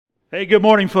Hey, good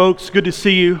morning, folks. Good to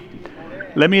see you.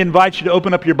 Let me invite you to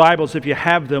open up your Bibles if you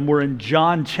have them. We're in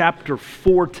John chapter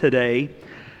 4 today.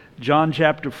 John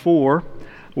chapter 4.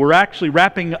 We're actually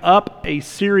wrapping up a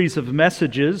series of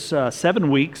messages. 7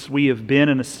 weeks we have been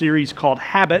in a series called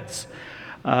Habits.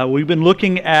 We've been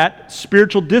looking at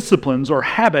spiritual disciplines or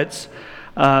habits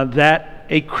that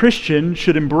a Christian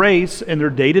should embrace in their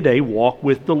day-to-day walk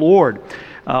with the Lord.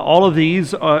 All of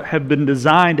these have been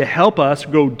designed to help us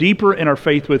go deeper in our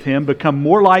faith with Him, become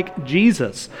more like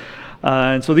Jesus.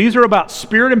 And so these are about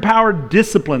Spirit-empowered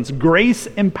disciplines,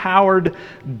 grace-empowered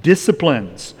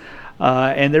disciplines.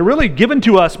 And they're really given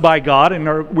to us by God,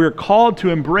 and we're called to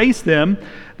embrace them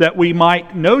that we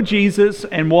might know Jesus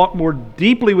and walk more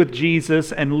deeply with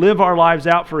Jesus and live our lives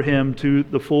out for Him to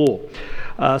the full.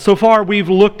 So far, we've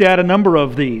looked at a number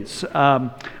of these.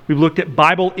 We've looked at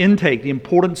Bible intake, the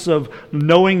importance of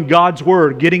knowing God's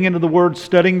Word, getting into the Word,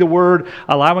 studying the Word,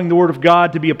 allowing the Word of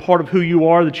God to be a part of who you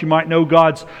are, that you might know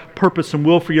God's purpose and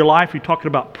will for your life. We're talking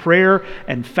about prayer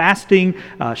and fasting,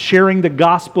 sharing the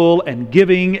gospel and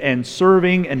giving and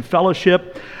serving and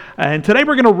fellowship. And today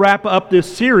we're going to wrap up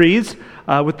this series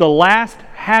with the last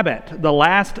habit, the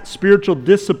last spiritual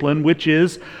discipline, which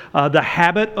is the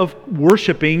habit of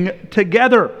worshiping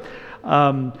together.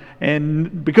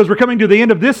 And because we're coming to the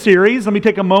end of this series, let me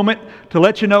take a moment to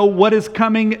let you know what is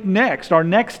coming next. Our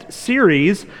next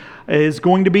series is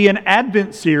going to be an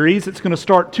Advent series. It's going to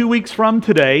start 2 weeks from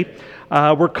today.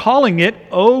 We're calling it,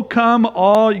 "O Come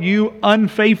All You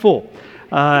Unfaithful."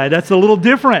 That's a little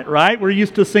different, right? We're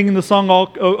used to singing the song,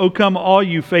 "O Come All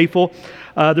You Faithful."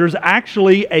 There's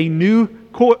actually a new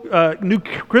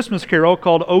Christmas carol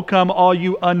called "O Come All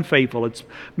You Unfaithful." It's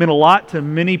meant a lot to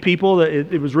many people.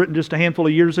 It was written just a handful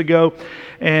of years ago,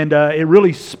 and it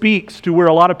really speaks to where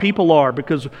a lot of people are,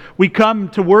 because we come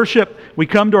to worship, we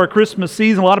come to our Christmas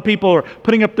season. A lot of people are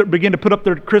begin to put up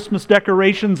their Christmas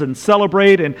decorations and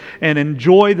celebrate and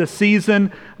enjoy the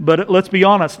season. But let's be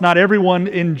honest, not everyone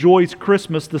enjoys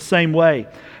Christmas the same way.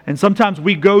 And sometimes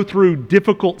we go through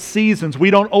difficult seasons.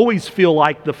 We don't always feel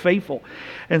like the faithful.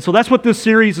 And so that's what this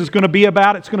series is going to be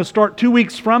about. It's going to start 2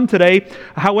 weeks from today.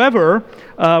 However,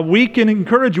 we can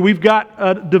encourage you. We've got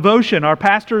a devotion. Our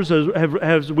pastors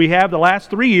we have the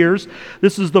last 3 years.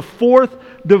 This is the fourth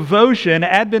devotion,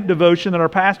 Advent devotion, that our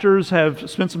pastors have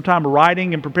spent some time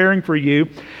writing and preparing for you.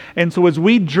 And so as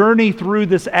we journey through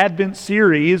this Advent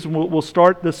series, we'll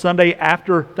start the Sunday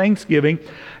after Thanksgiving,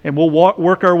 and we'll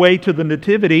work our way to the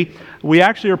Nativity. We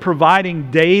actually are providing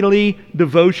daily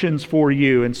devotions for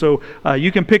you. And so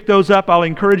you can pick those up. I'll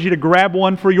encourage you to grab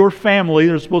one for your family.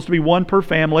 There's supposed to be one per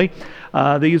family.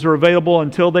 These are available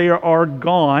until they are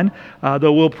gone,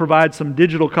 though we'll provide some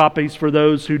digital copies for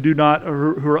those who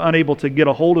who are unable to get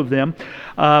a hold of them.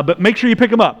 But make sure you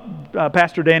pick them up.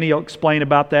 Pastor Danny will explain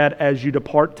about that as you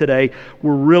depart today.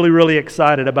 We're really, really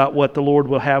excited about what the Lord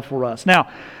will have for us. Now,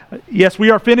 yes, we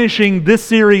are finishing this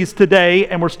series today,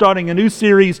 and we're starting a new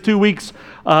series 2 weeks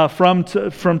from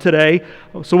today.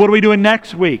 So what are we doing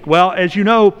next week? Well, as you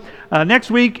know,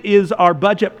 next week is our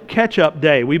budget catch-up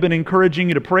day. We've been encouraging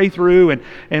you to pray through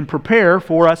and prepare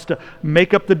for us to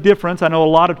make up the difference. I know a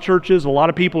lot of churches, a lot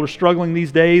of people are struggling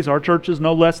these days. Our church is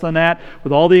no less than that.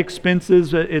 With all the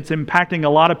expenses, it's impacting a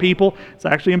lot of people. It's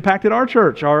actually impacted our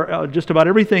church. Just about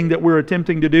everything that we're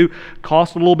attempting to do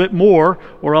costs a little bit more,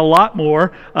 or a lot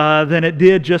more, than it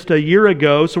did just a year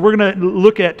ago. So we're going to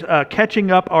look at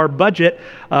catching up our budget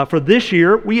for this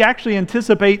year. We actually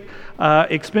anticipate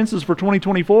expenses for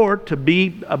 2024 to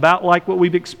be about like what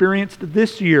we've experienced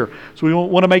this year. So we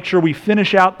want to make sure we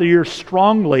finish out the year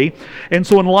strongly. And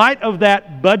so in light of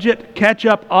that budget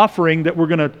catch-up offering that we're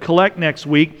going to collect next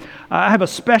week, I have a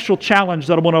special challenge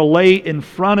that I want to lay in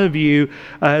front of you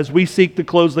as we seek to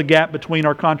close the gap between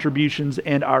our contributions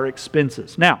and our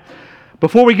expenses. Now,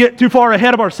 before we get too far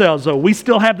ahead of ourselves, though, we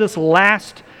still have this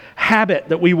last habit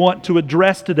that we want to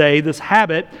address today, this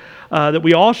habit that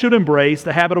we all should embrace,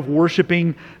 the habit of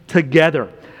worshiping together.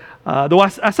 Though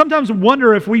I sometimes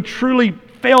wonder if we truly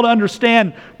fail to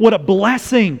understand what a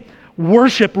blessing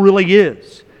worship really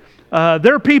is.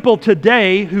 There are people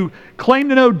today who claim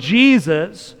to know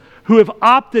Jesus who have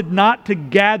opted not to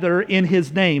gather in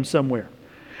His name somewhere.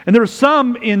 And there are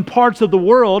some in parts of the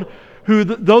world who,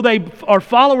 though they are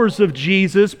followers of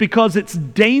Jesus, because it's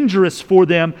dangerous for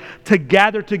them to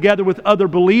gather together with other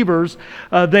believers,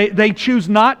 they choose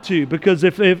not to, because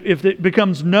if it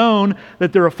becomes known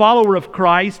that they're a follower of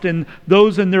Christ and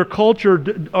those in their culture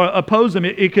oppose them,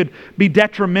 it could be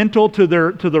detrimental to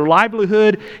their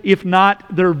livelihood, if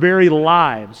not their very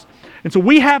lives. And so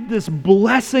we have this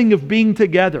blessing of being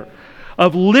together,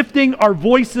 of lifting our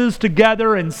voices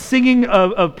together and singing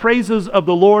of praises of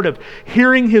the Lord, of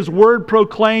hearing His Word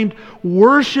proclaimed.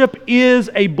 Worship is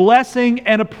a blessing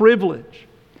and a privilege.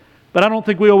 But I don't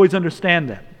think we always understand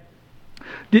that.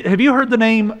 Have you heard the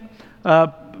name,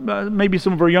 maybe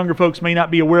some of our younger folks may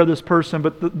not be aware of this person,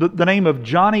 but the name of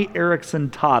Johnny Erickson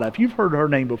Tata. If you've heard her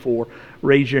name before,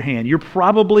 raise your hand. You're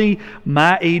probably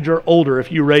my age or older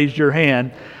if you raised your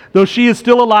hand. Though she is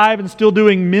still alive and still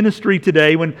doing ministry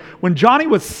today. When Johnny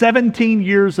was 17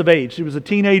 years of age, she was a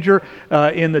teenager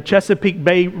in the Chesapeake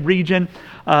Bay region.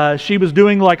 She was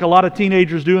doing like a lot of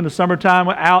teenagers do in the summertime,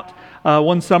 out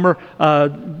one summer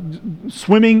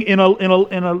swimming in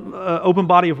an open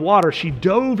body of water. She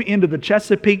dove into the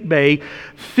Chesapeake Bay,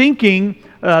 thinking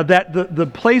that the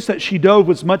place that she dove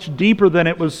was much deeper than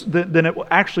it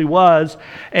actually was,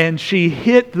 and she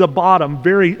hit the bottom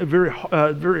very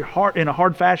hard, in a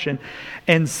hard fashion,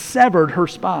 and severed her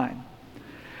spine.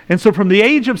 And so from the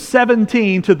age of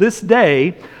 17 to this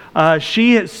day,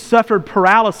 she has suffered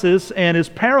paralysis and is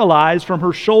paralyzed from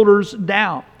her shoulders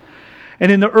down.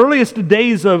 And in the earliest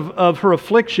days of her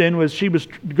affliction, as she was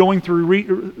going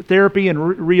through therapy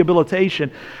and rehabilitation,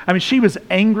 I mean, she was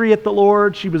angry at the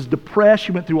Lord. She was depressed.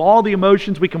 She went through all the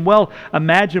emotions. We can well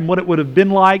imagine what it would have been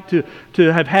like to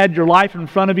have had your life in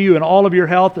front of you and all of your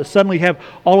health, to suddenly have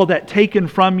all of that taken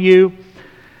from you.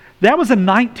 That was in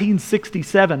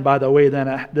 1967, by the way,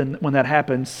 when that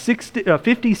happened,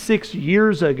 56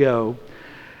 years ago.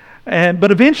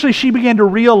 But eventually she began to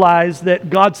realize that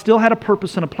God still had a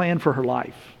purpose and a plan for her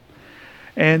life.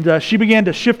 And she began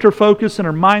to shift her focus and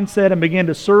her mindset and began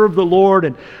to serve the Lord.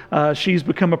 And she's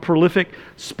become a prolific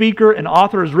speaker and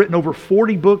author, has written over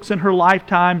 40 books in her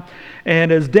lifetime, and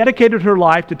has dedicated her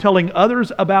life to telling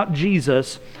others about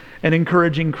Jesus and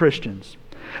encouraging Christians.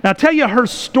 Now, I'll tell you her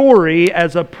story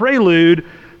as a prelude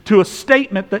to a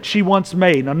statement that she once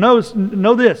made. Now,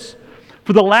 know this.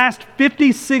 For the last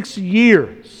 56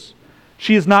 years,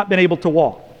 she has not been able to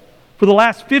walk. For the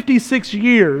last 56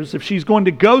 years, if she's going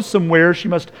to go somewhere, she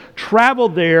must travel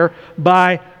there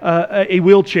by a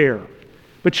wheelchair.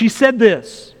 But she said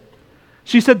this.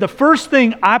 She said, "The first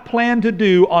thing I plan to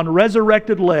do on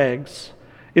resurrected legs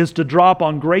is to drop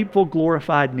on grateful,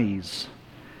 glorified knees.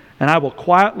 And I will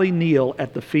quietly kneel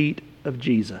at the feet of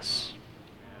Jesus."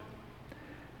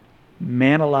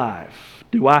 Man alive,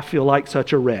 do I feel like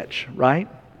such a wretch, right?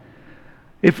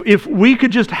 If we could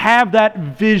just have that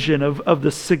vision of the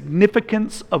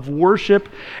significance of worship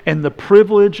and the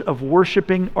privilege of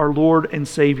worshiping our Lord and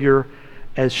Savior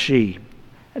as she.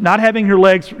 Not having her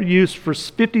legs used for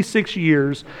 56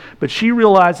 years, but she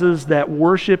realizes that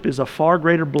worship is a far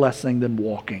greater blessing than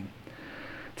walking.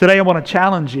 Today I want to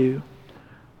challenge you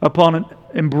upon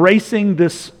embracing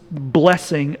this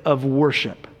blessing of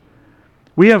worship.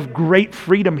 We have great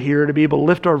freedom here to be able to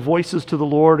lift our voices to the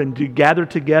Lord and to gather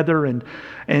together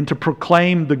and to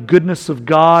proclaim the goodness of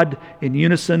God in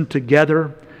unison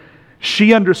together.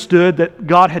 She understood that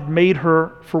God had made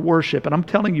her for worship. And I'm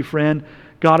telling you, friend,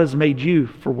 God has made you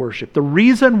for worship. The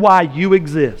reason why you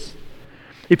exist,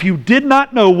 if you did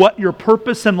not know what your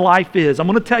purpose in life is, I'm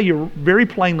going to tell you very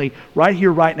plainly right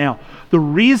here, right now, the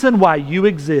reason why you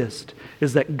exist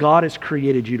is that God has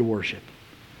created you to worship.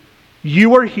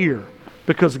 You are here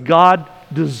because God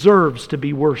deserves to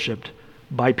be worshiped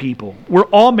by people. We're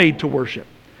all made to worship.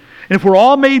 And if we're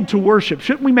all made to worship,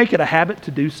 shouldn't we make it a habit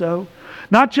to do so?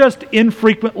 Not just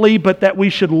infrequently, but that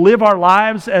we should live our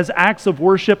lives as acts of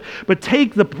worship, but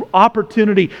take the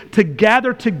opportunity to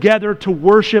gather together to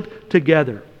worship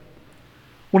together.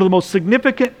 One of the most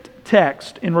significant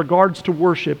texts in regards to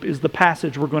worship is the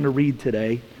passage we're going to read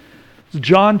today. It's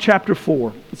John chapter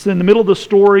 4. It's in the middle of the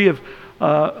story of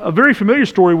a very familiar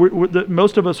story that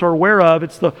most of us are aware of.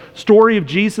 It's the story of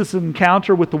Jesus'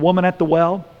 encounter with the woman at the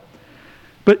well.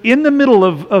 But in the middle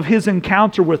of his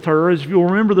encounter with her, as you'll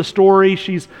remember the story,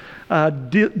 she's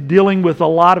dealing with a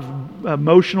lot of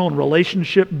emotional and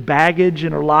relationship baggage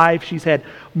in her life. She's had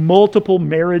multiple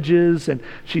marriages, and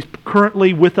she's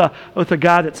currently with a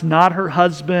guy that's not her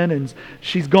husband, and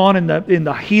she's gone in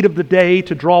the heat of the day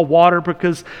to draw water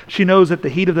because she knows at the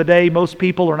heat of the day most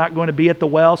people are not going to be at the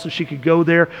well, so she could go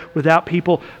there without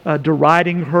people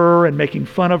deriding her and making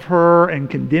fun of her and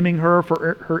condemning her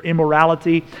for her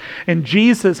immorality. And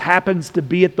Jesus happens to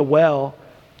be at the well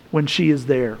when she is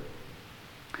there.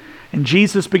 And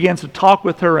Jesus begins to talk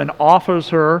with her and offers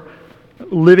her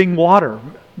living water,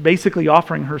 basically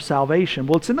offering her salvation.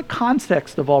 Well, it's in the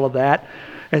context of all of that,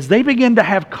 as they begin to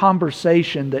have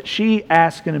conversation, that she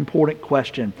asks an important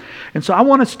question. And so I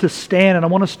want us to stand and I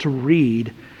want us to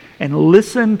read and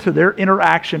listen to their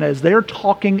interaction as they're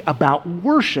talking about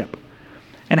worship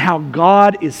and how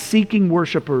God is seeking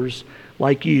worshipers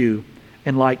like you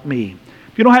and like me.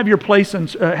 If you don't have your place and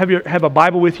have a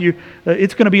Bible with you,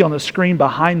 it's going to be on the screen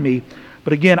behind me.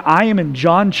 But again, I am in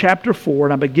John chapter 4,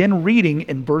 and I begin reading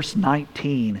in verse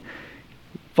 19.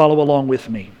 Follow along with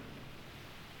me.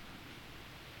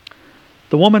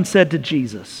 The woman said to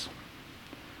Jesus,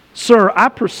 "Sir, I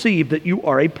perceive that you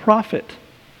are a prophet.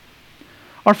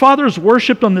 Our fathers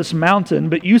worshipped on this mountain,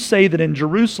 but you say that in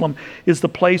Jerusalem is the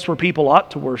place where people ought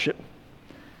to worship."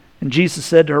 And Jesus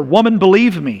said to her, "Woman,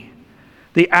 believe me,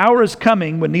 the hour is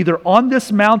coming when neither on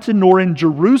this mountain nor in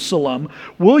Jerusalem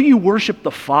will you worship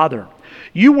the Father.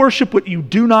 You worship what you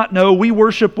do not know. We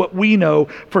worship what we know,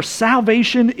 for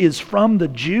salvation is from the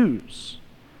Jews.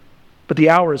 But the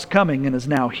hour is coming and is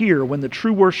now here when the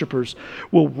true worshipers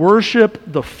will worship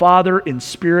the Father in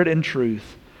spirit and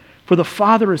truth. For the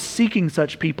Father is seeking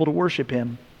such people to worship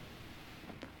Him.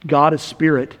 God is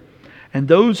spirit, and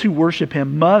those who worship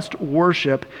Him must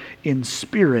worship in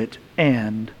spirit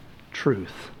and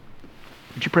truth."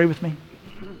 Would you pray with me?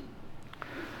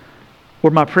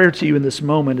 Lord, my prayer to you in this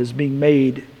moment is being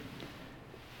made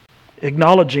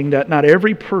acknowledging that not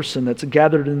every person that's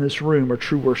gathered in this room are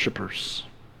true worshipers.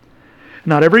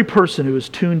 Not every person who is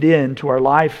tuned in to our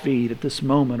live feed at this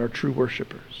moment are true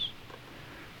worshipers.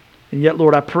 And yet,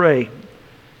 Lord, I pray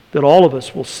that all of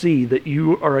us will see that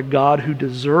you are a God who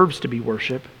deserves to be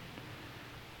worshiped,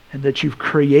 and that you've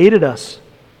created us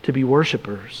to be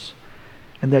worshipers,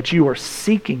 and that you are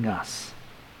seeking us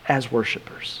as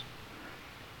worshipers.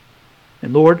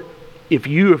 And Lord, if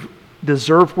you have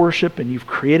deserved worship and you've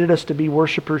created us to be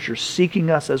worshipers, you're seeking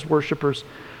us as worshipers,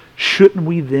 shouldn't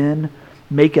we then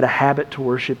make it a habit to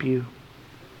worship you?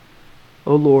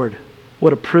 Oh Lord,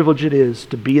 what a privilege it is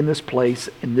to be in this place,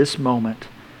 in this moment,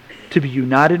 to be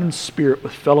united in spirit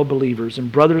with fellow believers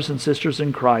and brothers and sisters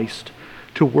in Christ,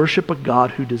 to worship a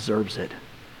God who deserves it.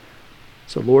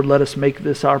 So Lord, let us make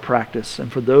this our practice.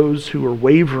 And for those who are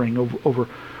wavering over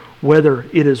whether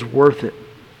it is worth it,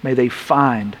 may they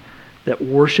find that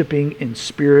worshiping in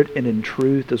spirit and in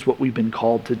truth is what we've been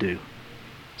called to do.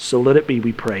 So let it be,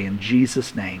 we pray, in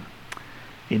Jesus' name.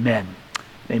 Amen.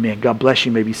 Amen. God bless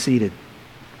you. You may be seated.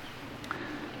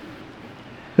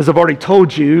 As I've already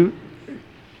told you,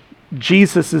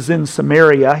 Jesus is in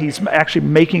Samaria. He's actually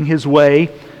making his way,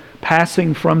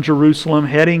 passing from Jerusalem,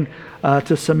 heading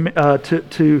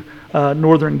to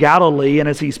northern Galilee. And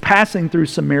as he's passing through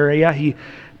Samaria, he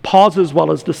pauses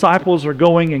while his disciples are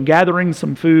going and gathering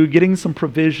some food, getting some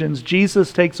provisions.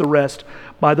 Jesus takes a rest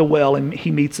by the well, and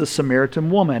he meets a Samaritan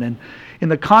woman. And in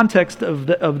the context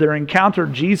of their encounter,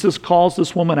 Jesus calls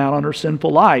this woman out on her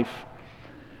sinful life.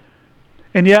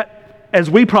 And yet, as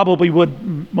we probably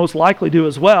would most likely do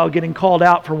as well, getting called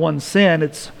out for one's sin,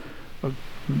 it's a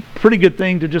pretty good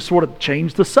thing to just sort of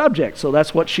change the subject. So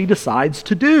that's what she decides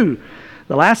to do.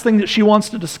 The last thing that she wants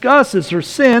to discuss is her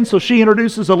sin, so she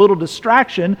introduces a little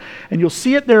distraction, and you'll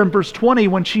see it there in verse 20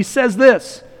 when she says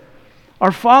this,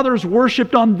 "Our fathers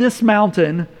worshipped on this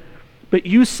mountain, but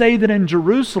you say that in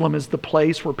Jerusalem is the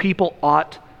place where people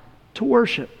ought to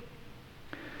worship."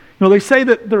 You know, they say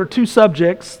that there are two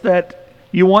subjects that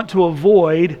you want to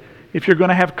avoid if you're going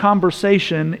to have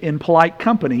conversation in polite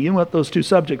company. You know what those two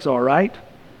subjects are, right?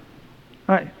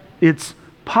 All right. It's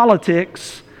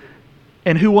politics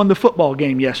and who won the football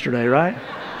game yesterday, right?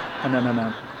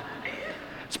 No.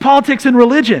 It's politics and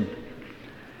religion.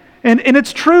 And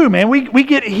it's true, man. We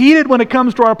get heated when it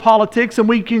comes to our politics, and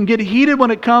we can get heated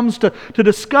when it comes to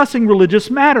discussing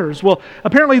religious matters. Well,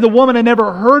 apparently the woman had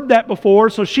never heard that before,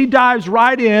 so she dives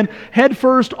right in, head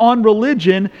first on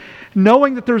religion,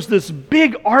 knowing that there's this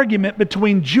big argument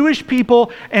between Jewish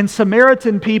people and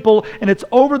Samaritan people, and it's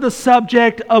over the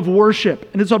subject of worship.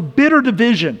 And it's a bitter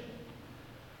division.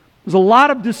 There's a lot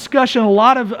of discussion, a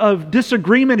lot of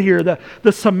disagreement here.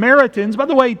 The Samaritans, by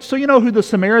the way, so you know who the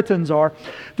Samaritans are.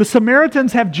 The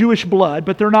Samaritans have Jewish blood,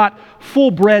 but they're not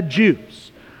full-bred Jews.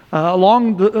 A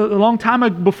long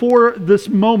time before this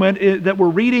moment that we're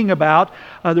reading about,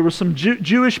 there were some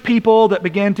Jewish people that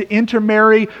began to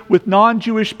intermarry with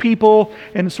non-Jewish people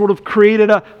and sort of created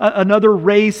another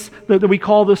race that we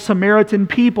call the Samaritan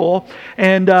people.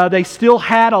 And they still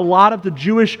had a lot of the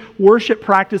Jewish worship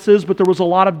practices, but there was a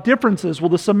lot of differences. Well,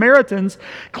 the Samaritans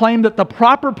claimed that the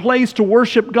proper place to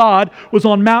worship God was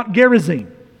on Mount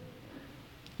Gerizim.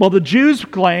 Well, the Jews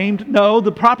claimed, no,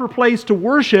 the proper place to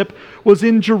worship was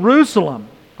in Jerusalem,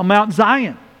 on Mount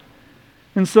Zion.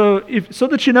 And so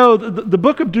that you know, the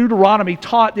book of Deuteronomy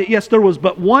taught that, yes, there was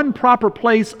but one proper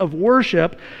place of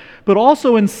worship, but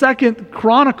also in 2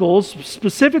 Chronicles,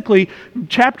 specifically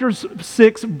chapter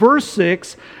 6, verse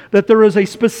 6, that there is a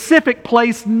specific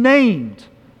place named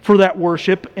for that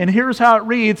worship. And here's how it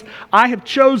reads, "I have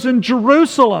chosen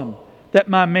Jerusalem that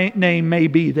my name may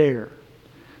be there.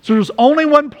 So there's only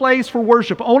one place for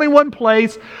worship, only one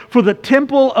place for the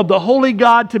temple of the holy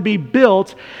God to be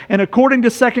built. And according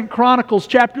to 2 Chronicles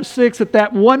chapter 6,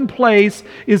 that one place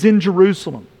is in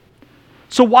Jerusalem.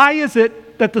 So why is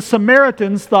it that the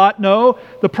Samaritans thought, no,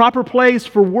 the proper place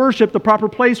for worship, the proper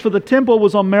place for the temple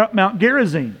was on Mount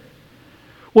Gerizim?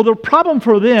 Well, the problem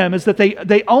for them is that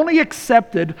they only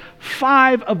accepted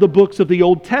 5 of the books of the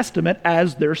Old Testament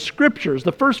as their scriptures,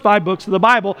 the first 5 books of the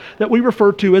Bible that we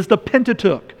refer to as the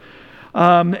Pentateuch.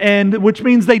 And which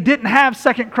means they didn't have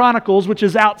 2 Chronicles, which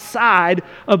is outside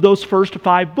of those first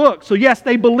 5 books. So yes,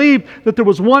 they believed that there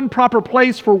was one proper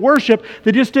place for worship.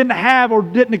 They just didn't have or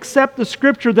didn't accept the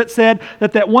scripture that said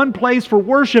that one place for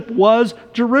worship was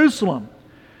Jerusalem.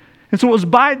 And so it was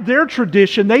by their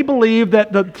tradition, they believed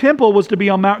that the temple was to be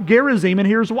on Mount Gerizim, and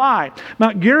here's why.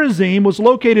 Mount Gerizim was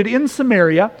located in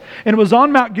Samaria, and it was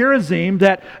on Mount Gerizim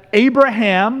that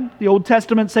Abraham, the Old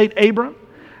Testament saint Abram,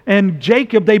 and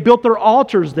Jacob, they built their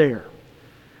altars there.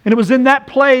 And it was in that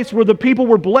place where the people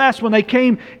were blessed when they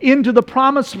came into the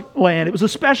promised land. It was a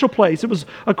special place. It was,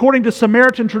 according to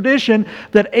Samaritan tradition,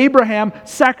 that Abraham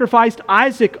sacrificed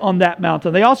Isaac on that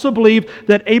mountain. They also believed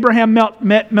that Abraham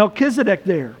met Melchizedek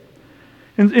there.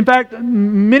 In fact,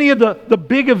 many of the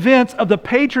big events of the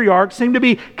patriarchs seem to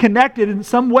be connected in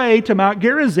some way to Mount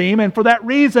Gerizim, and for that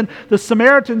reason, the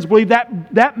Samaritans believed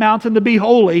that mountain to be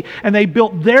holy, and they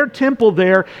built their temple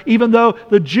there, even though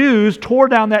the Jews tore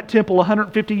down that temple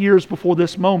 150 years before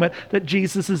this moment that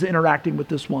Jesus is interacting with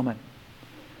this woman.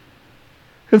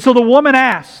 And so the woman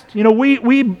asked,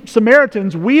 we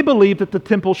Samaritans, we believe that the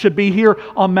temple should be here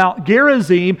on Mount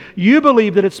Gerizim. You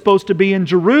believe that it's supposed to be in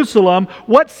Jerusalem.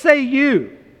 What say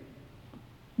you?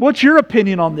 What's your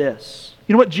opinion on this?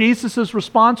 You know what Jesus'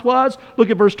 response was? Look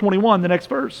at verse 21, the next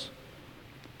verse.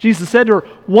 Jesus said to her,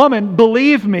 "Woman,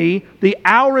 believe me, the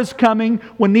hour is coming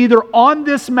when neither on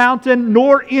this mountain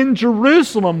nor in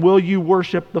Jerusalem will you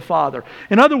worship the Father."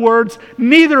 In other words,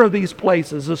 neither of these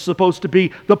places is supposed to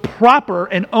be the proper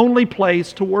and only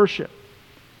place to worship.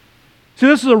 See,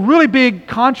 this is a really big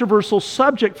controversial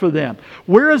subject for them.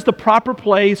 Where is the proper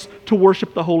place to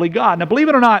worship the holy God? Now, believe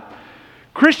it or not,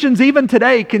 Christians even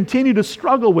today continue to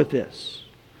struggle with this.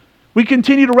 We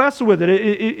continue to wrestle with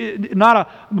it. Not a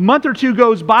month or two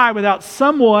goes by without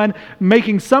someone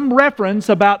making some reference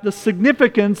about the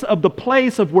significance of the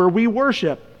place of where we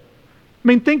worship. I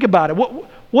mean, think about it.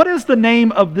 What is the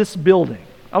name of this building?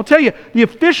 I'll tell you, the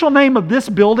official name of this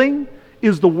building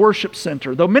is the worship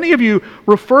center, though many of you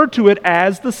refer to it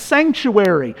as the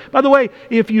sanctuary. By the way,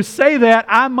 if you say that,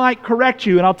 I might correct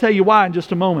you, and I'll tell you why in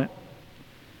just a moment.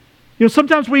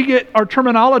 Sometimes we get our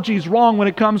terminologies wrong when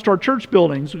it comes to our church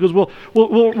buildings, because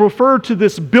we'll refer to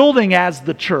this building as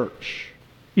the church.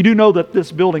 You do know that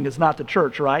this building is not the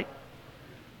church, right?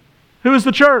 Who is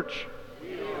the church?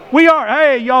 We are.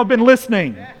 Hey, y'all have been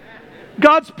listening.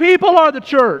 God's people are the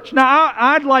church. Now,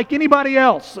 I'd like anybody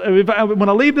else. When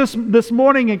I leave this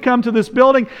morning and come to this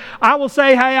building, I will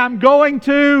say, hey, I'm going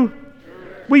to...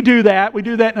 We do that. We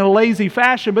do that in a lazy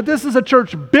fashion. But this is a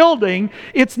church building.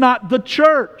 It's not the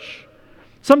church.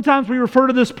 Sometimes we refer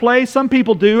to this place, some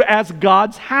people do, as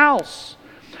God's house.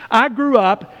 I grew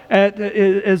up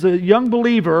as a young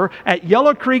believer at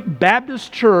Yellow Creek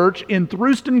Baptist Church in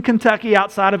Thruston, Kentucky,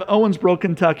 outside of Owensboro,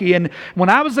 Kentucky. And when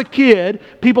I was a kid,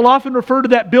 people often referred to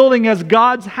that building as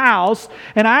God's house.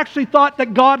 And I actually thought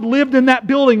that God lived in that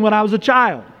building when I was a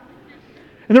child.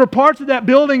 And there were parts of that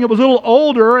building that was a little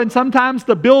older, and sometimes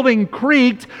the building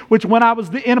creaked, which when I was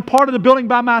in a part of the building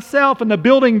by myself and the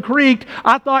building creaked,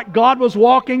 I thought God was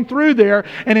walking through there,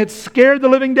 and it scared the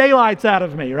living daylights out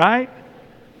of me, right?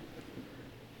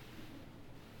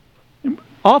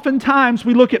 Oftentimes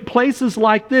we look at places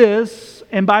like this,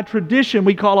 and by tradition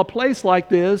we call a place like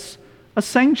this a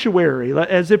sanctuary,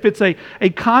 as if it's a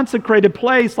consecrated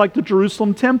place like the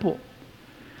Jerusalem temple.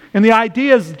 And the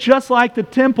idea is just like the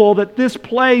temple, that this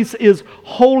place is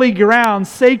holy ground,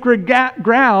 sacred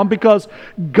ground, because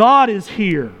God is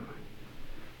here.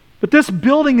 But this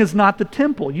building is not the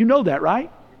temple. You know that,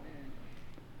 right?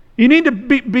 You need to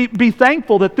be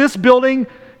thankful that this building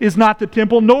is not the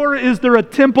temple, nor is there a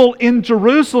temple in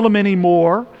Jerusalem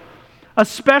anymore. A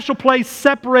special place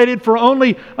separated for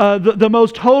only the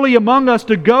most holy among us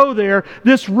to go there.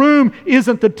 This room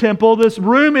isn't the temple. This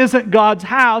room isn't God's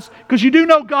house, because you do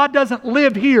know God doesn't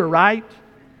live here, right?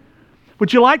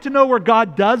 Would you like to know where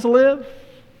God does live?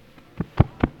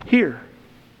 Here.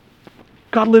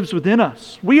 God lives within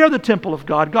us. We are the temple of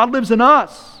God. God lives in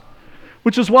us.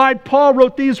 Which is why Paul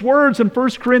wrote these words in 1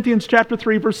 Corinthians chapter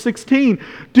 3, verse 16.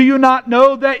 Do you not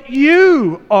know that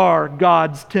you are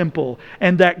God's temple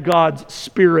and that God's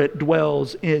Spirit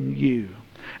dwells in you?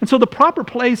 And so the proper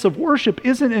place of worship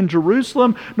isn't in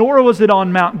Jerusalem, nor was it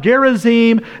on Mount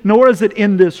Gerizim, nor is it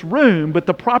in this room, but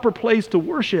the proper place to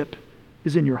worship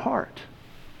is in your heart.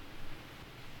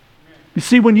 You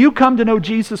see, when you come to know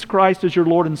Jesus Christ as your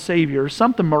Lord and Savior,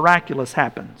 something miraculous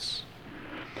happens.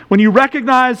 When you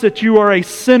recognize that you are a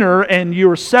sinner and you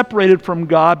are separated from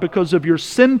God because of your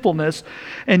sinfulness,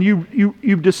 and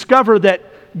you discover that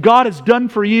God has done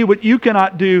for you what you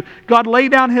cannot do. God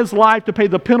laid down His life to pay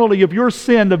the penalty of your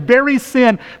sin, the very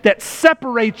sin that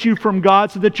separates you from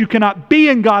God so that you cannot be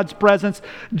in God's presence.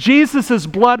 Jesus'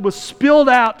 blood was spilled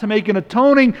out to make an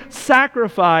atoning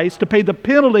sacrifice to pay the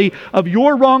penalty of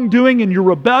your wrongdoing and your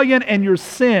rebellion and your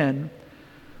sin,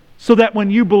 so that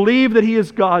when you believe that He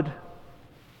is God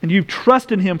and you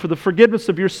trust in Him for the forgiveness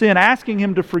of your sin, asking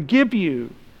Him to forgive you,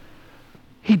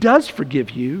 He does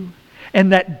forgive you.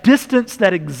 And that distance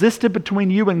that existed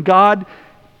between you and God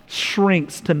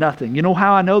shrinks to nothing. You know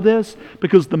how I know this?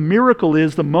 Because the miracle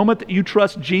is the moment that you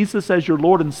trust Jesus as your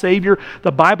Lord and Savior,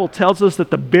 the Bible tells us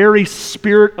that the very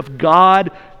Spirit of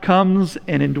God comes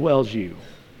and indwells you.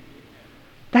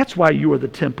 That's why you are the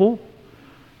temple.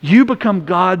 You become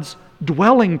God's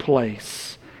dwelling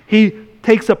place. He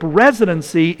takes up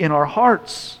residency in our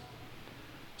hearts.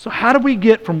 So how do we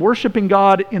get from worshiping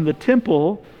God in the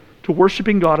temple to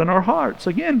worshiping God in our hearts?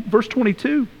 Again, verse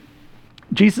 22,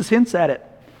 Jesus hints at it.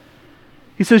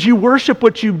 He says, you worship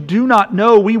what you do not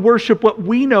know. We worship what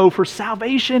we know, for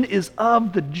salvation is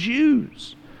of the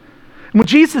Jews. And when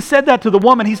Jesus said that to the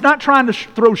woman, He's not trying to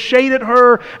throw shade at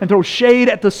her and throw shade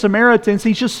at the Samaritans.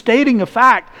 He's just stating a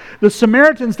fact. The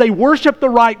Samaritans, they worshiped the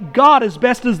right God as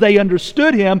best as they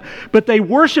understood Him, but they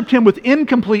worshiped Him with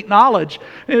incomplete knowledge.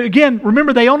 Again,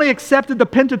 remember, they only accepted the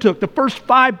Pentateuch, the first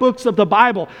 5 books of the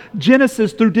Bible,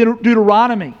 Genesis through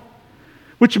Deuteronomy,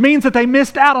 which means that they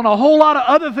missed out on a whole lot of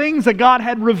other things that God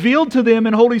had revealed to them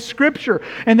in Holy Scripture.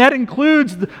 And that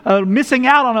includes missing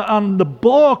out on the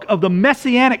bulk of the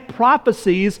messianic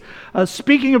prophecies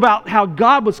speaking about how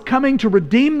God was coming to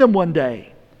redeem them one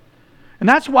day. And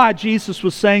that's why Jesus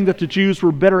was saying that the Jews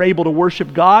were better able to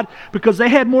worship God, because they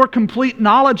had more complete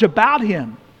knowledge about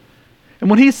Him. And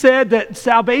when He said that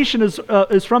salvation is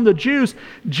from the Jews,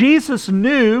 Jesus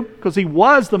knew, because He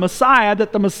was the Messiah,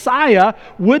 that the Messiah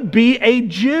would be a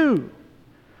Jew.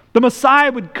 The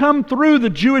Messiah would come through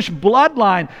the Jewish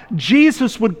bloodline.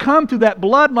 Jesus would come through that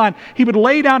bloodline. He would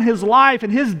lay down His life,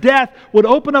 and His death would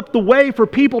open up the way for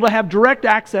people to have direct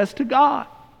access to God.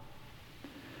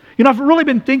 You know, I've really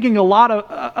been thinking a lot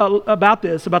about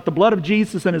this, about the blood of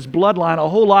Jesus and His bloodline a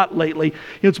whole lot lately. You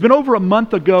know, it's been over a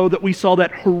month ago that we saw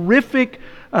that horrific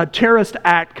terrorist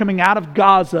act coming out of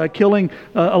Gaza, killing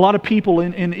a lot of people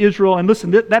in Israel. And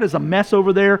listen, that is a mess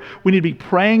over there. We need to be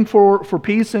praying for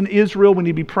peace in Israel. We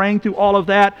need to be praying through all of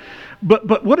that.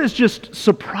 But what has just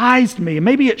surprised me, and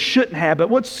maybe it shouldn't have, but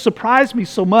what surprised me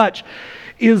so much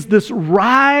is this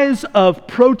rise of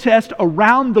protest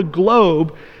around the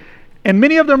globe. And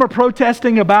many of them are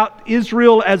protesting about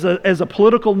Israel as a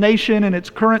political nation in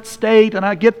its current state, and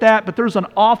I get that, but there's an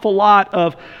awful lot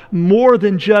of more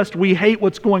than just we hate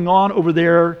what's going on over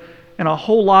there, and a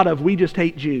whole lot of we just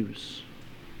hate Jews.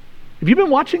 Have you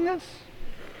been watching this?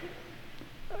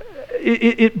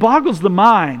 It boggles the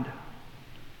mind.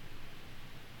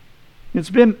 It's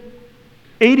been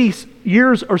 80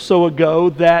 years or so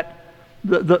ago that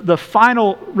the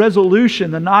final resolution,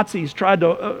 the Nazis tried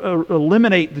to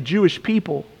eliminate the Jewish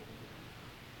people.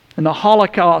 And the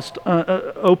Holocaust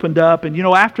opened up. And, you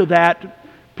know, after that,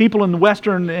 people in the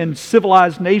Western and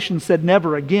civilized nations said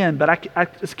never again. But I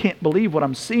just can't believe what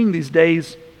I'm seeing these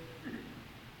days.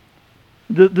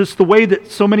 The way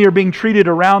that so many are being treated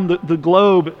around the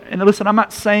globe. And listen, I'm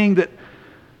not saying that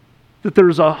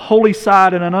there's a holy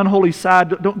side and an unholy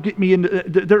side. Don't get me into...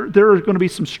 There are going to be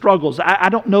some struggles. I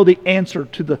don't know the answer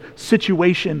to the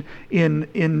situation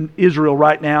in Israel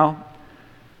right now.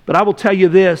 But I will tell you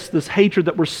this hatred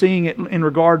that we're seeing in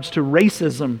regards to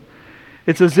racism,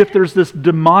 it's as if there's this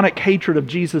demonic hatred of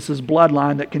Jesus'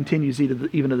 bloodline that continues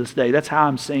even to this day. That's how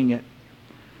I'm seeing it.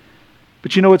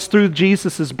 But you know, it's through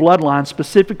Jesus' bloodline,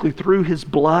 specifically through His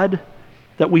blood,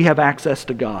 that we have access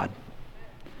to God.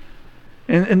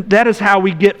 And that is how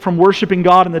we get from worshiping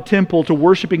God in the temple to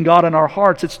worshiping God in our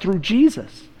hearts. It's through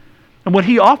Jesus and what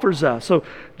He offers us. So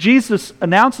Jesus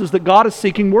announces that God is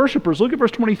seeking worshipers. Look at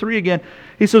verse 23 again.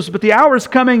 He says, but the hour is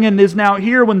coming and is now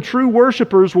here when true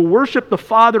worshipers will worship the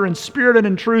Father in spirit and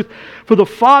in truth, for the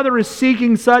Father is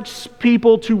seeking such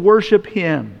people to worship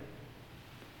Him.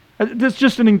 There's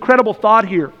just an incredible thought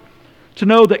here to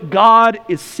know that God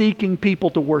is seeking people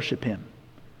to worship Him.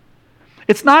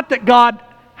 It's not that God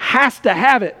has to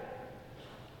have it,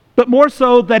 but more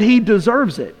so that He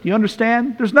deserves it. You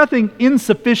understand? There's nothing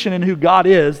insufficient in who God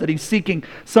is, that He's seeking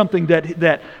something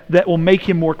that will make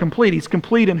Him more complete. He's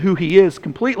complete in who He is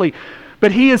completely.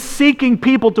 But He is seeking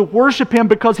people to worship Him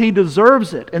because He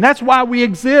deserves it. And that's why we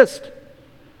exist.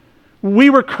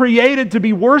 We were created to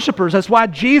be worshipers. That's why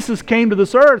Jesus came to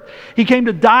this earth. He came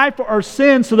to die for our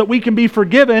sins so that we can be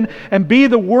forgiven and be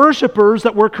the worshipers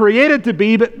that we're created to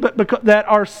be, but that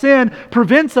our sin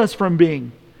prevents us from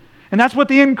being. And that's what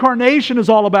the incarnation is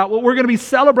all about. What we're going to be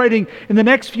celebrating in the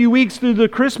next few weeks through the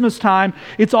Christmas time.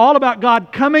 It's all about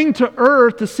God coming to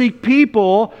earth to seek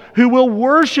people who will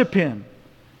worship Him.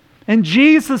 And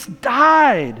Jesus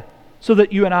died so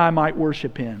that you and I might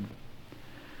worship Him.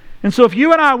 And so if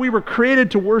you and I, we were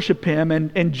created to worship Him,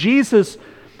 and Jesus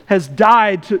has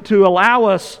died to allow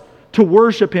us to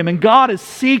worship Him, and God is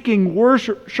seeking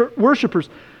worshipers,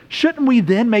 shouldn't we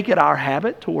then make it our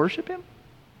habit to worship Him?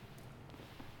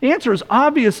 The answer is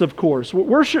obvious, of course.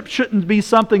 Worship shouldn't be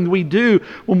something we do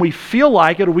when we feel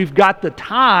like it or we've got the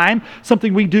time,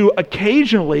 something we do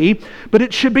occasionally, but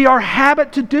it should be our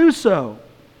habit to do so.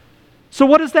 So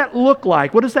what does that look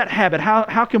like? What is that habit?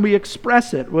 How can we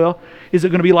express it? Well, is it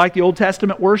going to be like the Old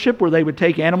Testament worship where they would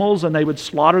take animals and they would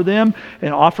slaughter them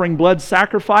and offering blood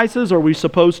sacrifices? Are we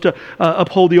supposed to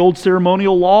uphold the old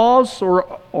ceremonial laws?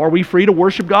 Or are we free to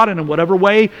worship God in whatever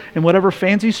way, in whatever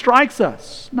fancy strikes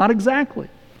us? Not exactly.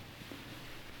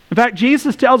 In fact,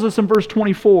 Jesus tells us in verse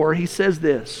 24, He says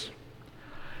this.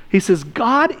 He says,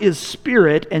 God is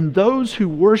spirit, and those who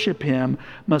worship Him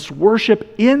must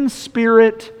worship in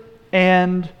spirit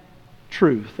and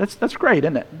truth. That's great,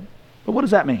 isn't it? But what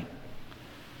does that mean?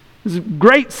 It's a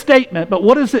great statement, but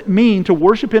what does it mean to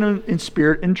worship Him in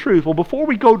spirit and truth? Well, before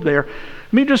we go there,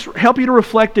 let me just help you to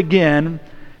reflect again.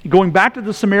 Going back to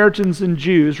the Samaritans and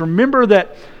Jews, remember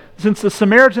that since the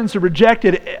Samaritans had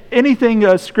rejected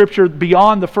anything Scripture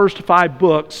beyond the first 5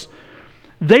 books,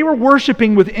 they were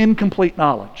worshiping with incomplete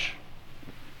knowledge.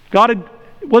 God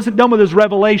wasn't done with His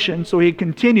revelation, so He had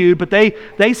continued, but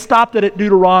they stopped it at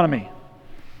Deuteronomy.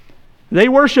 They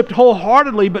worshiped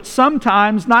wholeheartedly, but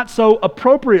sometimes not so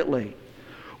appropriately.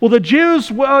 Well, the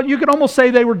Jews, well, you could almost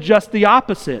say they were just the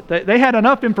opposite. They had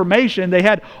enough information. They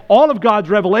had all of God's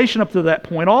revelation up to that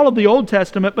point, all of the Old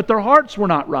Testament, but their hearts were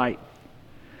not right.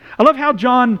 I love how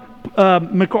John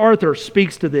MacArthur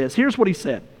speaks to this. Here's what he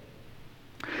said.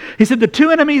 He said, the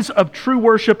two enemies of true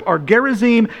worship are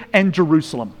Gerizim and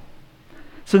Jerusalem.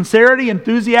 Sincerity,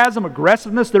 enthusiasm,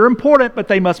 aggressiveness, they're important, but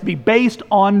they must be based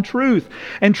on truth.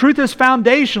 And truth is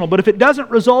foundational, but if it doesn't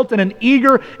result in an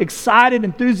eager, excited,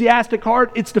 enthusiastic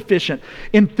heart, it's deficient.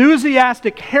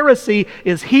 Enthusiastic heresy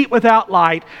is heat without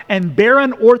light, and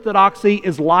barren orthodoxy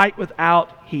is light without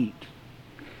heat.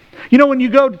 You know, when you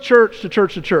go to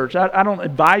church, I don't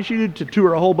advise you to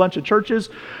tour a whole bunch of churches,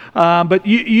 but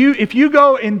if you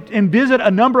go and visit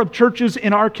a number of churches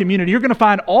in our community, you're going to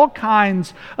find all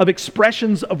kinds of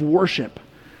expressions of worship.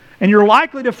 And you're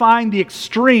likely to find the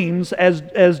extremes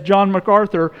as John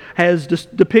MacArthur has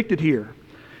depicted here.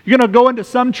 You're going to go into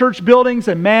some church buildings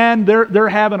and man, they're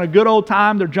having a good old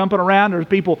time. They're jumping around. There's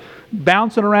people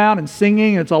bouncing around and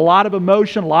singing. It's a lot of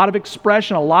emotion, a lot of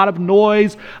expression, a lot of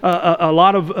noise, a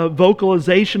lot of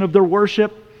vocalization of their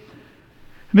worship.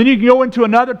 And then you can go into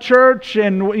another church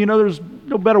and, you know, there's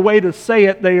no better way to say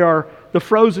it. They are the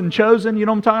frozen chosen. You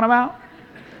know what I'm talking about?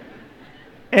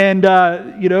 And,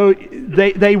 you know,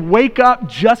 they wake up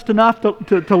just enough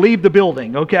to leave the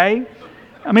building, okay?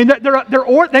 I mean,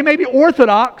 they may be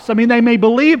orthodox. I mean, they may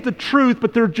believe the truth,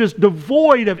 but they're just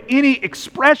devoid of any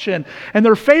expression. And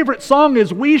their favorite song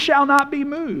is, "We Shall Not Be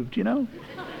Moved," you know?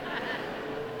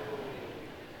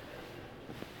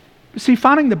 See,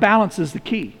 finding the balance is the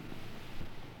key.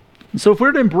 And so if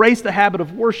we're to embrace the habit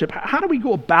of worship, how do we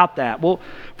go about that? Well,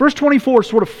 verse 24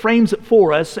 sort of frames it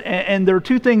for us, and there are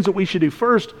 2 things that we should do.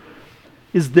 First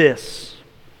is this.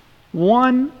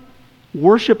 1,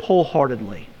 worship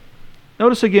wholeheartedly.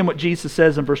 Notice again what Jesus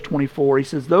says in verse 24. He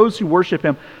says, those who worship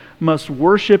Him must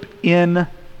worship in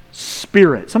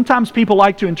spirit. Sometimes people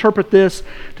like to interpret this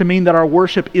to mean that our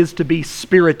worship is to be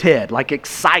spirited, like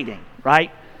exciting, right?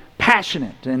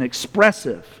 Passionate and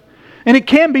expressive. And it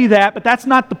can be that, but that's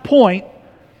not the point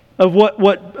of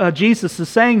what Jesus is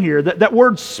saying here. That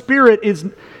word spirit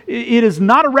is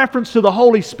not a reference to the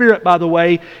Holy Spirit, by the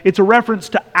way. It's a reference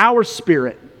to our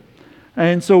spirit.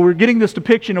 And so we're getting this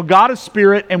depiction of God is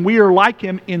spirit and we are like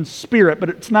Him in spirit, but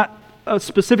it's not a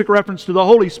specific reference to the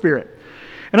Holy Spirit.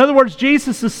 In other words,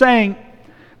 Jesus is saying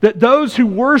that those who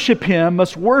worship Him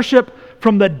must worship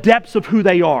from the depths of who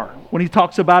they are when he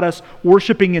talks about us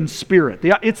worshiping in spirit.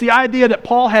 It's the idea that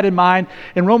Paul had in mind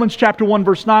in Romans chapter 1,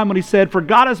 verse 9 when he said, "For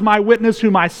God is my witness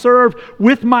whom I serve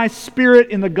with my spirit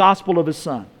in the gospel of his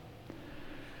Son."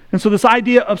 And so this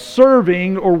idea of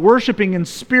serving or worshiping in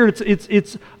spirit,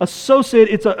 it's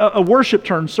associated, it's a worship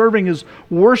term. Serving is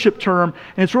worship term,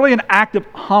 and it's really an act of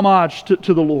homage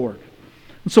to the Lord.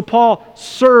 And so Paul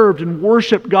served and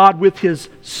worshiped God with his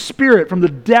spirit from the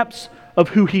depths of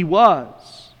who he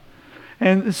was.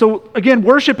 And so, again,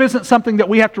 worship isn't something that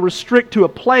we have to restrict to a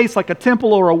place like a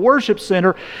temple or a worship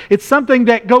center. It's something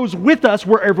that goes with us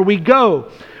wherever we go.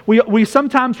 We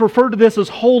sometimes refer to this as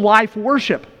whole life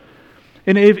worship.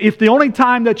 And if the only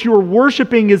time that you are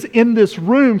worshiping is in this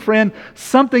room, friend,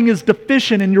 something is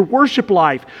deficient in your worship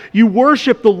life. You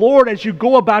worship the Lord as you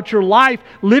go about your life,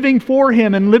 living for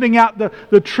Him and living out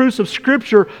the truths of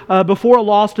Scripture before a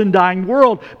lost and dying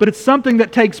world. But it's something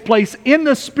that takes place in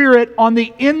the Spirit on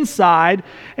the inside,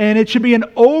 and it should be an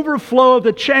overflow of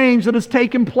the change that has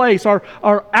taken place. Our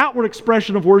outward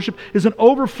expression of worship is an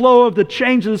overflow of the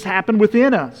change that has happened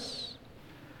within us.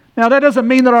 Now, that doesn't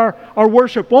mean that our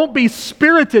worship won't be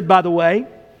spirited, by the way.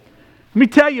 Let me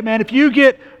tell you, man, if you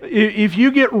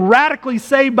get radically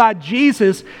saved by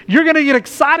Jesus, you're going to get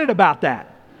excited about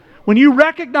that. When you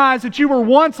recognize that you were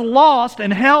once lost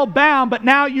and hell-bound, but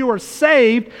now you are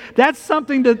saved, that's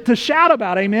something to shout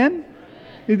about, amen?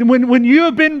 When you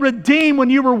have been redeemed, when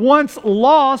you were once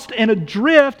lost and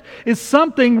adrift, is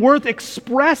something worth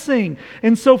expressing.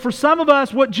 And so for some of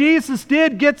us, what Jesus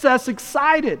did gets us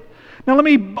excited. Now let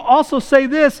me also say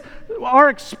this, our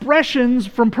expressions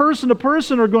from person to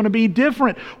person are going to be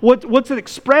different. What's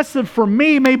expressive for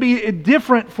me may be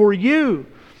different for you.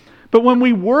 But when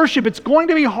we worship, it's going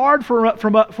to be hard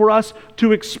for us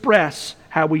to express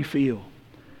how we feel.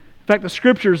 In fact, the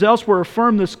Scriptures elsewhere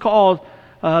affirm this call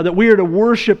that we are to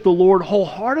worship the Lord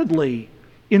wholeheartedly,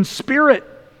 in spirit.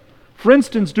 For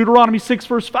instance, Deuteronomy 6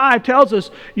 verse 5 tells us,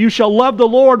 "You shall love the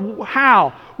Lord,"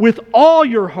 how? "With all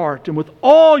your heart and with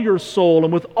all your soul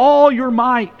and with all your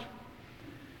might."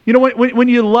 You know, when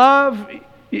you love,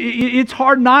 it's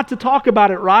hard not to talk about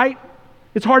it, right?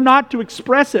 It's hard not to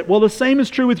express it. Well, the same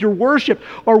is true with your worship.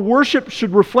 Our worship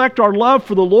should reflect our love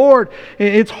for the Lord.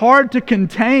 It's hard to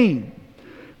contain.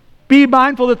 Be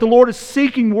mindful that the Lord is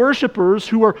seeking worshipers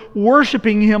who are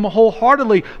worshiping Him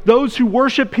wholeheartedly, those who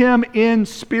worship Him in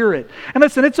spirit. And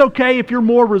listen, it's okay if you're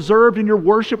more reserved in your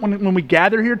worship when we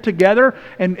gather here together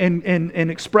and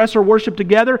express our worship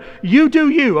together. You do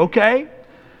you, okay?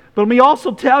 But let me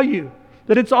also tell you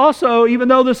that it's also, even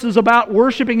though this is about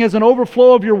worshiping as an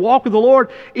overflow of your walk with the Lord,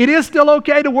 it is still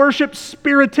okay to worship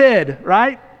spirited,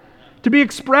 right? To be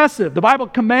expressive. The Bible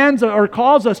commands or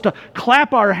calls us to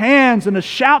clap our hands and to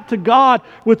shout to God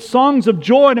with songs of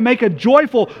joy, to make a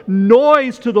joyful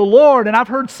noise to the Lord. And I've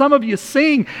heard some of you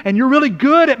sing, and you're really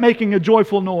good at making a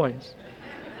joyful noise.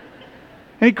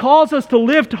 And He calls us to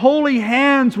lift holy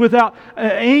hands without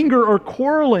anger or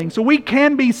quarreling. So we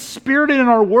can be spirited in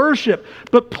our worship,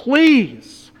 but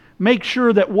please make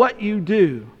sure that what you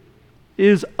do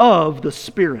is of the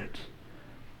Spirit.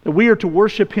 That we are to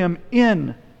worship Him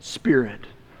in spirit.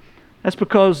 That's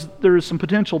because there is some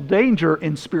potential danger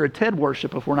in spirited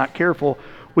worship. If we're not careful,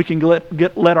 we can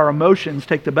let our emotions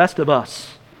take the best of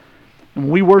us. And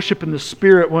when we worship in the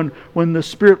Spirit, when the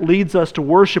Spirit leads us to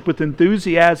worship with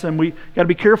enthusiasm, we got to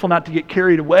be careful not to get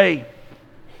carried away,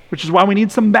 which is why we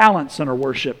need some balance in our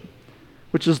worship,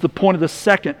 which is the point of the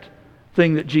second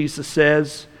thing that Jesus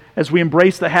says. As we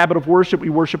embrace the habit of worship, we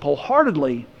worship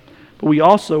wholeheartedly, but we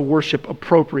also worship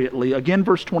appropriately. Again,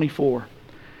 verse 24.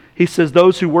 He says,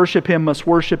 "Those who worship Him must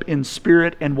worship in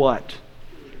spirit and" what?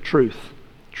 Truth.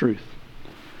 Truth.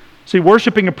 See,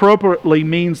 worshiping appropriately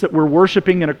means that we're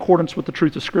worshiping in accordance with the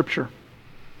truth of Scripture.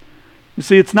 You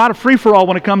see, it's not a free-for-all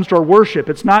when it comes to our worship.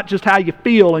 It's not just how you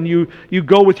feel and you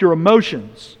go with your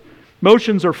emotions.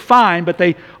 Emotions are fine, but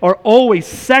they are always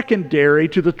secondary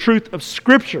to the truth of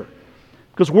Scripture.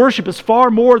 Because worship is far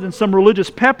more than some religious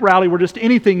pep rally where just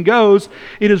anything goes.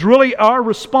 It is really our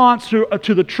response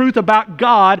to the truth about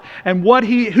God and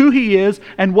who He is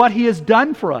and what He has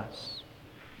done for us.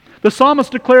 The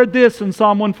psalmist declared this in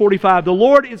Psalm 145, "The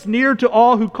Lord is near to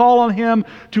all who call on Him,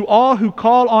 to all who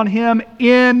call on Him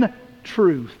in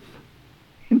truth."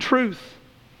 In truth.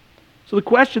 So the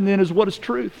question then is, what is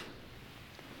truth?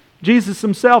 Jesus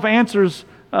Himself answers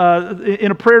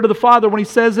in a prayer to the Father when He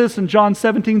says this in John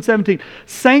 17:17,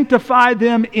 "Sanctify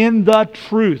them in the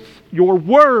truth. Your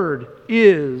word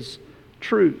is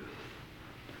truth."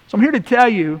 So I'm here to tell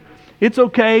you, It's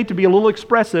okay to be a little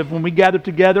expressive when we gather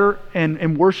together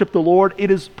and worship the Lord.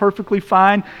 It is perfectly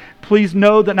fine. Please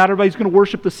know that not everybody's going to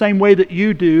worship the same way that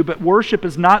you do, but worship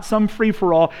is not some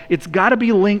free-for-all. It's got to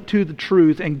be linked to the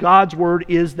truth, and God's Word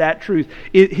is that truth.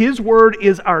 His Word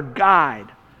is our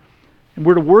guide, and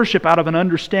we're to worship out of an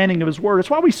understanding of His Word. That's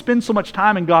why we spend so much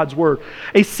time in God's Word.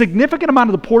 A significant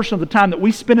amount of the portion of the time that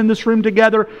we spend in this room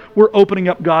together, we're opening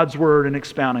up God's Word and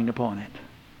expounding upon it.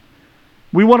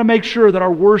 We want to make sure that our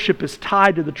worship is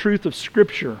tied to the truth of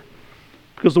Scripture,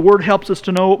 because the Word helps us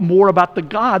to know more about the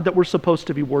God that we're supposed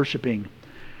to be worshiping.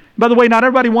 By the way, not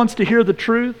everybody wants to hear the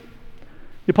truth.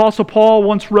 The Apostle Paul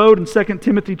once wrote in 2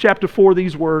 Timothy chapter 4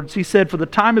 these words. He said, "For the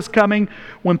time is coming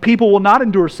when people will not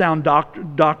endure sound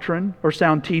doctrine or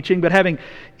sound teaching, but having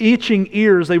itching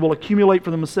ears they will accumulate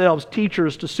for themselves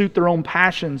teachers to suit their own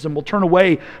passions, and will turn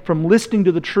away from listening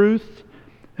to the truth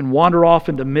and wander off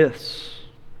into myths."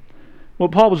 What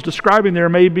Paul was describing there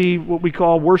may be what we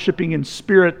call worshiping in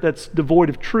spirit that's devoid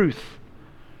of truth.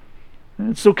 And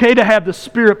it's okay to have the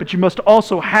Spirit, but you must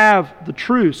also have the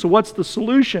truth. So what's the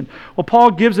solution? Well,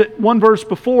 Paul gives it one verse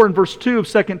before in verse 2 of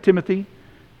 2 Timothy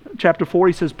chapter 4.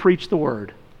 He says, preach the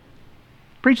Word.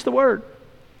 Preach the Word.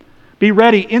 Be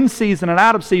ready in season and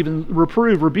out of season,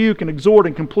 reprove, rebuke, and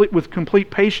exhort with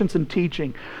complete patience and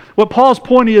teaching. What Paul's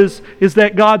point is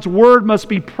that God's Word must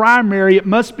be primary. It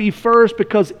must be first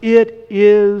because it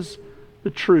is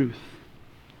the truth.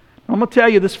 I'm going to tell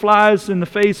you, this flies in the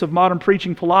face of modern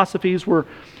preaching philosophies where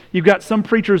you've got some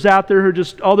preachers out there who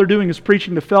just, all they're doing is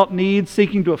preaching the felt needs,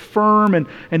 seeking to affirm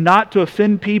and not to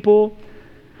offend people.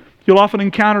 You'll often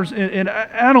encounter, and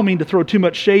I don't mean to throw too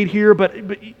much shade here, but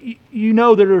you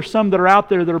know there are some that are out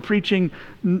there that are preaching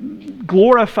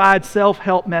glorified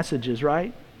self-help messages,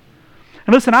 right?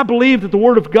 And listen, I believe that the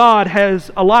Word of God has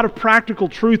a lot of practical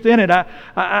truth in it,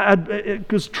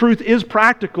 because truth is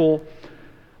practical.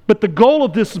 But the goal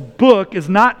of this book is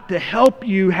not to help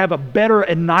you have a better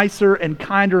and nicer and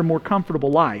kinder and more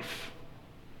comfortable life.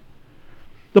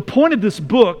 The point of this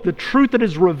book, the truth that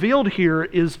is revealed here,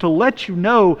 is to let you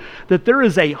know that there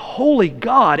is a holy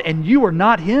God and you are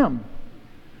not Him.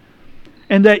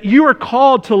 And that you are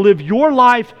called to live your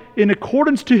life in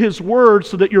accordance to His Word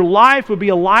so that your life would be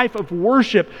a life of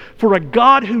worship for a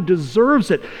God who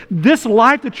deserves it. This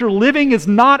life that you're living is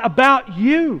not about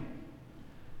you.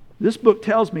 This book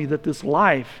tells me that this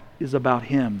life is about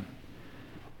Him.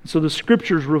 So the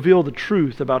Scriptures reveal the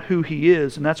truth about who He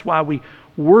is, and that's why we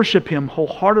worship Him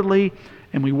wholeheartedly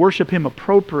and we worship Him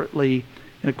appropriately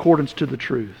in accordance to the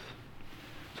truth.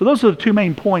 So those are the two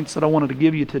main points that I wanted to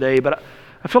give you today, but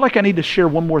I feel like I need to share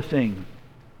one more thing.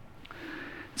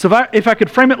 So if I could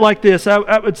frame it like this,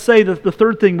 I would say that the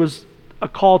third thing was a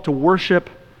call to worship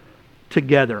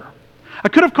together. I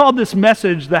could have called this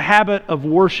message the habit of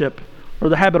worship, or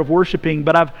the habit of worshiping,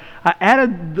 but I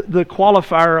added the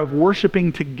qualifier of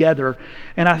worshiping together,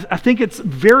 and I think it's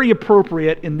very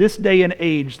appropriate in this day and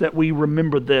age that we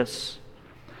remember this.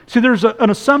 See, there's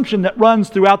an assumption that runs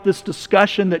throughout this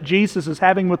discussion that Jesus is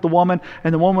having with the woman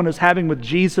and the woman is having with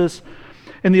Jesus,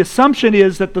 and the assumption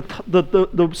is that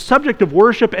the subject of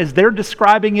worship, as they're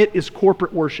describing it, is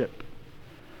corporate worship.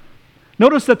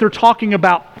 Notice that they're talking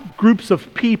about groups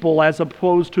of people as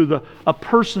opposed to a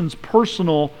person's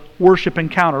personal worship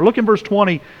encounter. Look in verse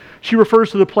 20. She refers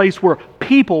to the place where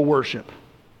people worship.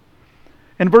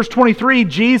 In verse 23,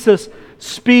 Jesus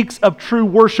speaks of true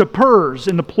worshipers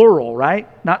in the plural, right?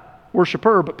 Not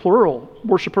worshiper, but plural,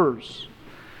 worshipers.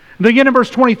 And again in verse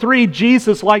 23,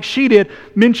 Jesus, like she did,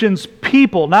 mentions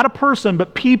people, not a person,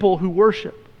 but people who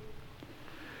worship.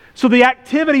 So the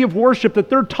activity of worship that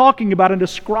they're talking about and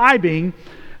describing,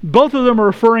 both of them are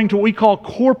referring to what we call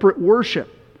corporate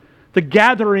worship. The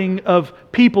gathering of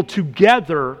people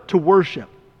together to worship.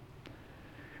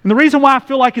 And the reason why I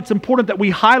feel like it's important that we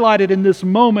highlight it in this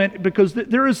moment, because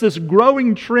there is this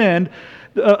growing trend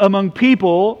among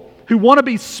people who want to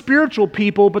be spiritual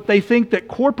people, but they think that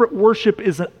corporate worship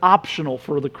is optional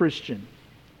for the Christian.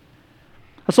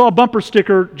 I saw a bumper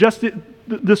sticker just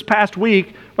this past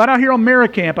week, right out here on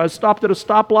Maricamp. I stopped at a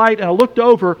stoplight and I looked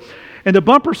over, and the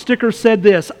bumper sticker said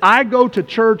this: "I go to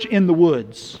church in the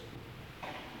woods."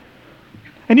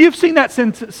 And you've seen that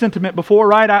sentiment before,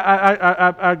 right?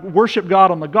 I worship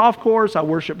God on the golf course. I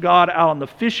worship God out on the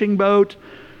fishing boat.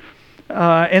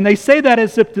 And they say that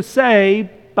as if to say,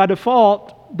 by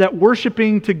default, that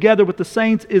worshiping together with the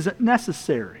saints isn't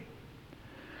necessary.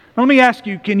 Now, let me ask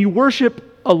you, can you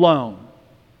worship alone?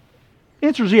 The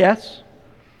answer is yes.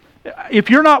 If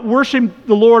you're not worshiping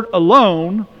the Lord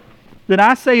alone, then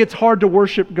I say it's hard to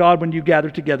worship God when you gather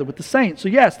together with the saints. So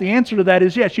yes, the answer to that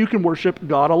is yes, you can worship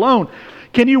God alone.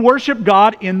 Can you worship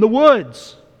God in the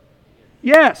woods?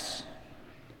 Yes.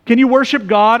 Can you worship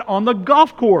God on the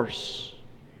golf course?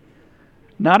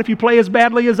 Not if you play as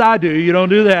badly as I do. You don't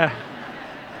do that.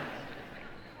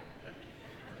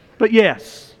 But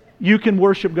yes, you can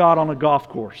worship God on a golf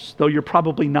course, though you're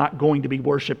probably not going to be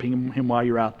worshiping Him while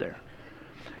you're out there.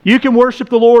 You can worship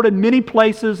the Lord in many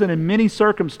places and in many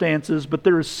circumstances, but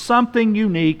there is something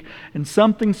unique and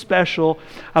something special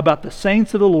about the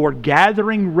saints of the Lord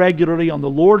gathering regularly on the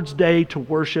Lord's Day to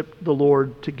worship the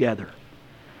Lord together.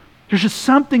 There's just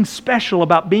something special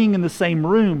about being in the same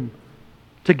room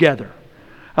together,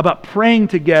 about praying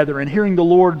together and hearing the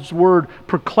Lord's Word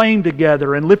proclaimed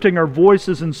together and lifting our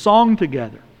voices in song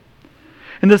together.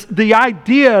 And the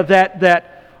idea that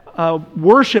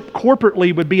worship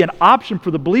corporately would be an option for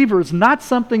the believer is not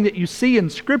something that you see in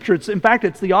Scripture. In fact,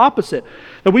 it's the opposite.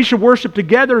 That we should worship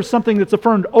together is something that's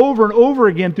affirmed over and over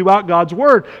again throughout God's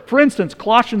Word. For instance,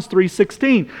 Colossians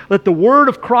 3:16, let the Word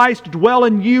of Christ dwell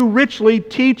in you richly,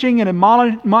 teaching and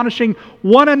admonishing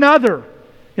one another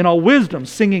in all wisdom,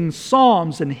 singing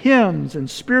psalms and hymns and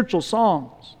spiritual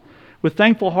songs with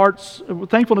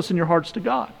thankfulness in your hearts to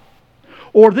God.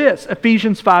 Or this,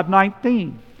 Ephesians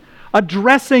 5:19.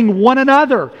 Addressing one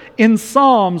another in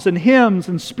psalms and hymns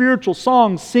and spiritual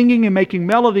songs, singing and making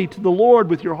melody to the Lord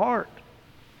with your heart.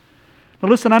 Now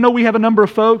listen, I know we have a number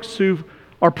of folks who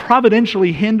are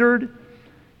providentially hindered,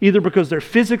 either because they're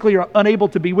physically or unable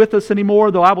to be with us anymore,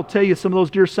 though I will tell you, some of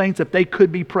those dear saints, if they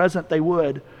could be present, they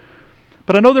would.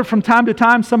 But I know that from time to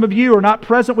time, some of you are not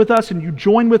present with us and you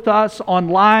join with us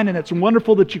online, and it's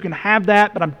wonderful that you can have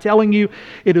that, but I'm telling you,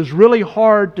 it is really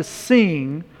hard to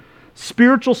sing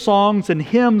spiritual songs and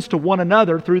hymns to one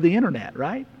another through the internet,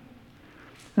 right?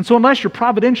 And so unless you're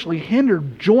providentially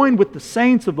hindered, join with the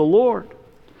saints of the Lord.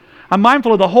 I'm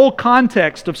mindful of the whole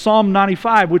context of Psalm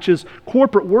 95, which is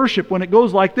corporate worship, when it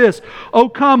goes like this: "Oh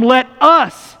come, let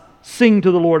us sing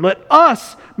to the Lord. Let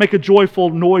us make a joyful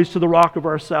noise to the rock of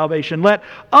our salvation. Let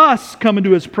us come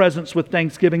into His presence with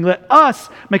thanksgiving. Let us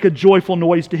make a joyful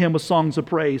noise to Him with songs of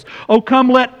praise. Oh come,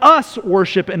 let us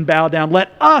worship and bow down.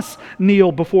 Let us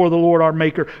kneel before the Lord our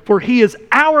Maker. For He is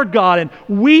our God, and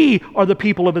we are the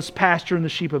people of His pasture and the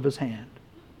sheep of His hand."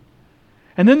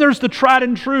 And then there's the tried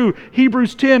and true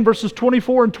Hebrews 10 verses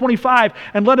 24 and 25.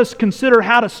 "And let us consider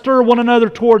how to stir one another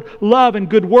toward love and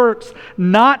good works,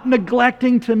 not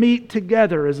neglecting to meet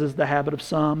together, as is the habit of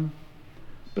some,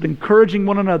 but encouraging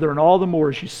one another, and all the more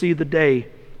as you see the day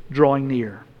drawing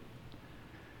near."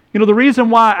 You know, the reason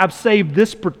why I've saved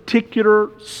this particular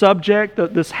subject,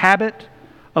 this habit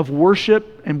of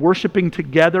worship and worshiping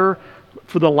together,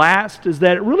 for the last, is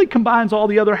that it really combines all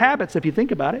the other habits, if you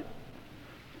think about it.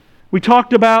 We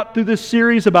talked about, through this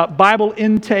series, about Bible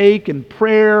intake and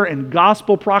prayer and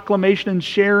gospel proclamation and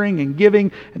sharing and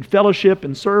giving and fellowship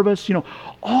and service. You know,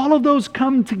 all of those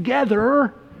come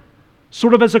together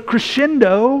sort of as a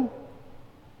crescendo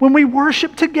when we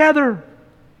worship together.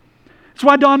 That's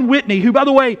why Don Whitney, who, by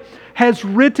the way, has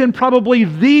written probably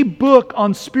the book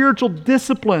on spiritual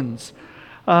disciplines,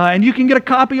 and you can get a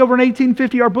copy over in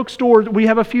 1850, our bookstore. We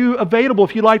have a few available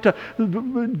if you'd like to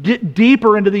get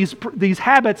deeper into these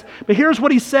habits. But here's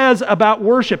what he says about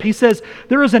worship. He says,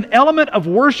 there is an element of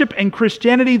worship and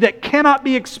Christianity that cannot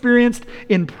be experienced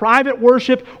in private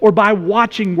worship or by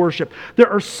watching worship. There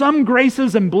are some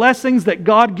graces and blessings that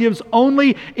God gives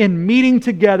only in meeting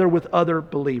together with other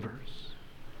believers.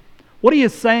 What he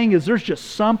is saying is there's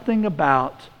just something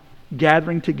about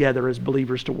gathering together as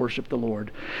believers to worship the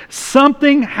Lord.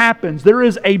 Something happens. There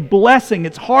is a blessing.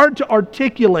 It's hard to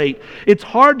articulate. It's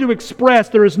hard to express.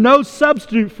 There is no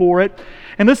substitute for it.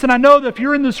 And listen, I know that if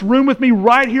you're in this room with me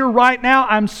right here, right now,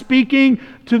 I'm speaking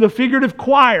to the figurative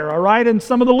choir, all right, and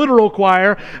some of the literal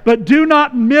choir, but do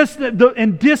not miss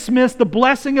and dismiss the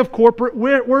blessing of corporate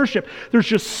worship. There's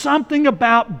just something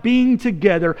about being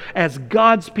together as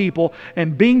God's people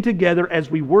and being together as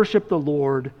we worship the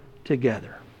Lord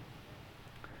together.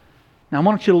 Now, I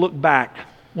want you to look back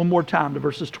one more time to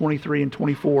verses 23 and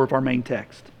 24 of our main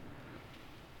text.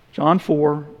 John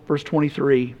 4, verse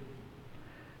 23.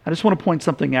 I just want to point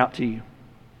something out to you.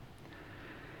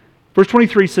 Verse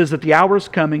 23 says that the hour is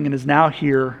coming and is now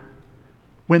here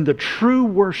when the true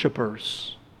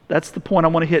worshipers, that's the point I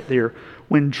want to hit there,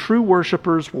 when true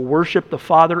worshipers will worship the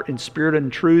Father in spirit and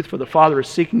truth, for the Father is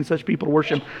seeking such people to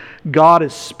worship. God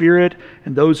is spirit,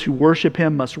 and those who worship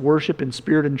Him must worship in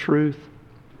spirit and truth.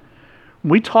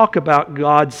 When we talk about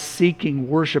God seeking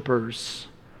worshipers,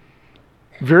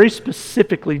 very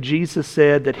specifically, Jesus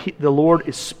said that the Lord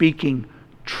is speaking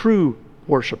true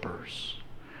worshipers.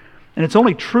 And it's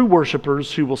only true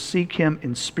worshipers who will seek Him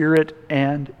in spirit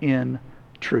and in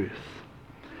truth.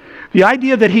 The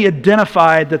idea that He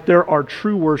identified that there are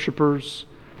true worshipers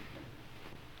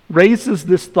raises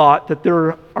this thought that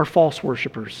there are false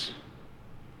worshipers.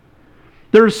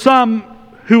 There are some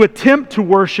who attempt to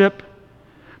worship,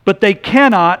 but they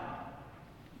cannot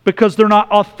because they're not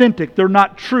authentic, they're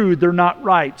not true, they're not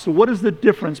right. So what is the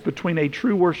difference between a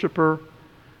true worshiper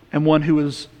and one who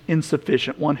is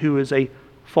insufficient, one who is a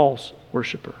false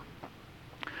worshiper?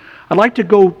 I'd like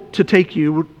to take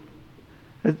you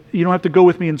don't have to go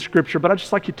with me in Scripture, but I'd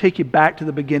just like to take you back to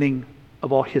the beginning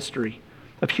of all history,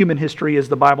 of human history as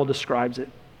the Bible describes it.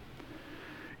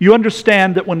 You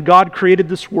understand that when God created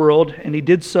this world, and He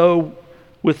did so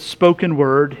with spoken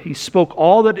word, He spoke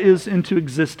all that is into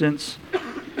existence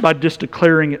by just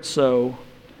declaring it so.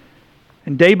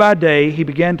 And day by day, He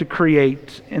began to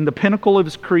create, and the pinnacle of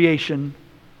His creation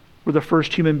were the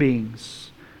first human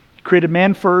beings. He created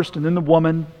man first, and then the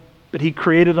woman, but He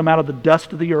created them out of the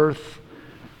dust of the earth.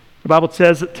 The Bible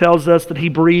tells us that He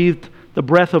breathed the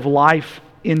breath of life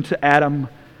into Adam,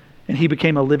 and he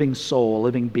became a living soul, a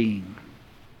living being.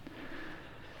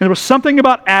 And there was something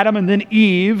about Adam and then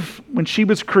Eve, when she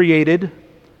was created,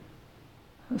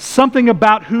 something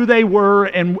about who they were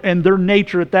and their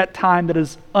nature at that time that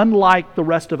is unlike the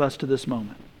rest of us to this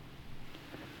moment.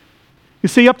 You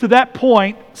see, up to that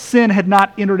point, sin had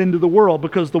not entered into the world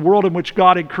because the world in which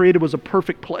God had created was a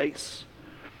perfect place.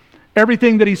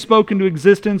 Everything that He spoke into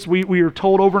existence, we are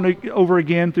told over and over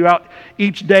again throughout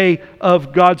each day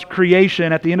of God's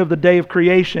creation. At the end of the day of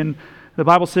creation, the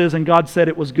Bible says, and God said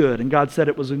it was good, and God said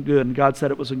it wasn't good, and God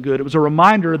said it wasn't good. It was a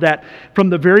reminder that from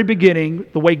the very beginning,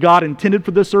 the way God intended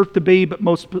for this earth to be, but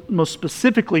most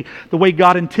specifically, the way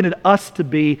God intended us to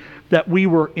be, that we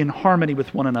were in harmony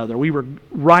with one another. We were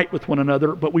right with one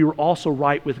another, but we were also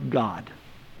right with God.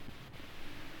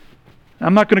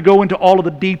 I'm not going to go into all of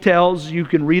the details. You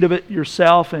can read of it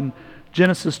yourself in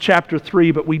Genesis chapter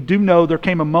 3, but we do know there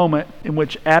came a moment in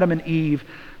which Adam and Eve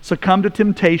succumbed to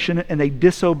temptation and they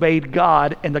disobeyed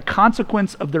God, and the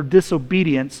consequence of their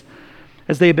disobedience,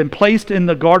 as they had been placed in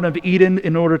the Garden of Eden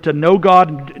in order to know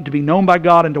God, and to be known by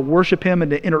God, and to worship Him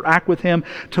and to interact with Him,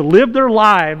 to live their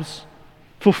lives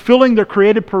fulfilling their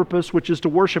created purpose, which is to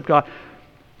worship God,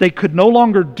 they could no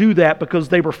longer do that because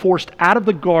they were forced out of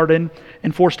the garden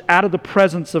and forced out of the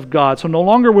presence of God. So no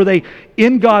longer were they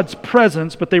in God's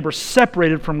presence, but they were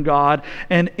separated from God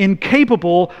and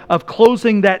incapable of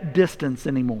closing that distance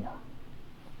anymore.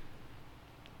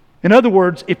 In other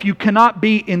words, if you cannot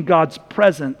be in God's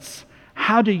presence,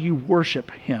 how do you worship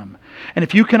Him? And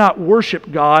if you cannot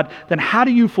worship God, then how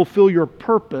do you fulfill your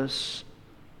purpose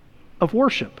of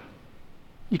worship?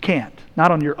 You can't. Not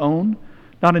on your own.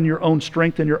 Not in your own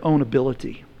strength and your own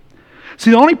ability. See,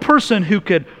 the only person who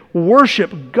could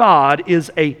worship God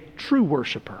is a true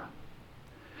worshiper.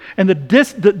 And the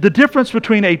difference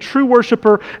between a true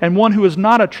worshiper and one who is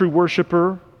not a true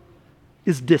worshiper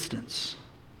is distance.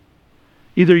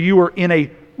 Either you are in a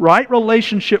right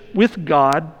relationship with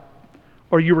God,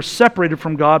 or you are separated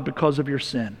from God because of your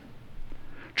sin.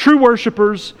 True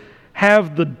worshipers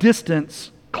have the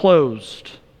distance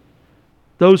closed.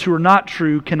 Those who are not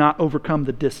true cannot overcome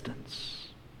the distance.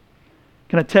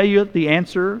 Can I tell you the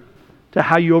answer to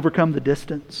how you overcome the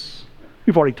distance?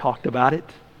 We've already talked about it.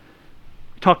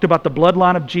 We talked about the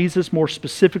bloodline of Jesus. More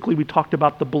specifically, we talked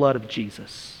about the blood of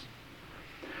Jesus.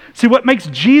 See, what makes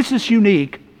Jesus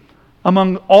unique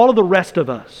among all of the rest of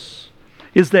us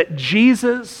is that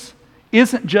Jesus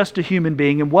isn't just a human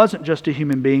being and wasn't just a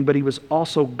human being, but He was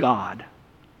also God.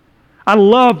 I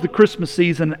love the Christmas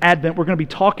season, Advent. We're going to be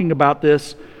talking about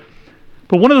this.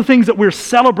 But one of the things that we're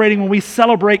celebrating when we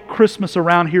celebrate Christmas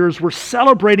around here is we're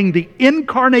celebrating the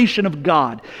incarnation of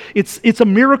God. It's a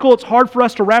miracle. It's hard for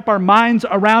us to wrap our minds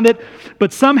around it.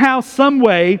 But somehow, some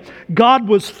way, God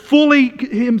was fully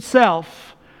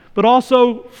Himself, but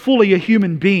also fully a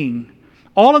human being.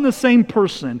 All in the same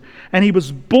person. And He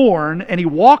was born and He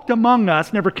walked among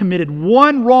us, never committed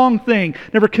one wrong thing,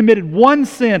 never committed one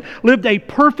sin, lived a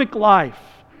perfect life.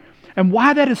 And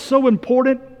why that is so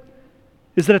important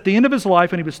is that at the end of His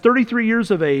life, when He was 33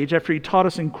 years of age, after He taught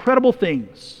us incredible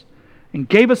things and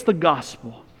gave us the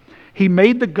gospel, He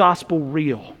made the gospel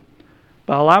real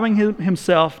by allowing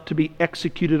Himself to be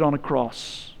executed on a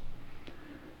cross.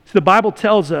 See, the Bible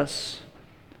tells us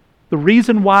the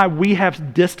reason why we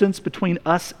have distance between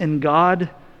us and God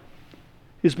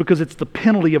is because it's the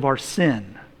penalty of our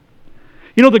sin.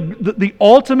 You know, the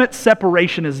ultimate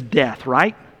separation is death,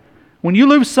 right? When you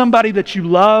lose somebody that you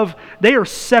love, they are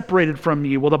separated from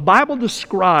you. Well, the Bible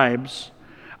describes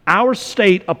our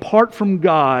state apart from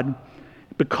God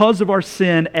because of our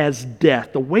sin as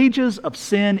death. The wages of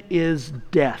sin is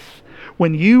death.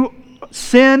 When you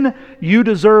sin, you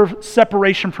deserve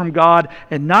separation from God,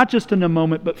 and not just in a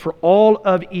moment, but for all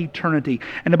of eternity.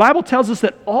 And the Bible tells us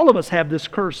that all of us have this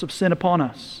curse of sin upon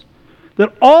us,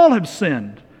 that all have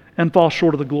sinned and fall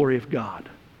short of the glory of God.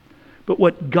 But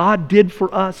what God did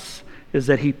for us is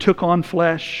that He took on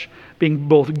flesh, being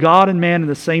both God and man in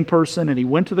the same person, and He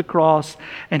went to the cross,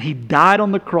 and He died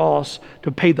on the cross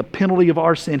to pay the penalty of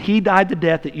our sin. He died the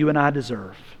death that you and I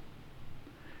deserve.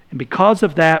 And because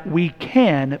of that, we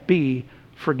can be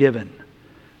forgiven.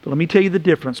 But let me tell you the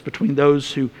difference between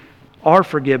those who are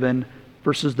forgiven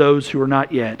versus those who are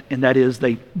not yet, and that is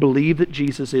they believe that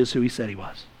Jesus is who He said He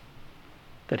was,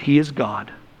 that He is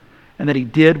God, and that He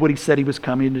did what He said He was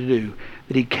coming to do,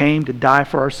 that He came to die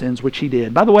for our sins, which He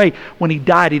did. By the way, when He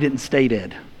died, He didn't stay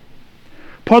dead.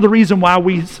 Part of the reason why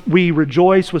we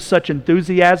rejoice with such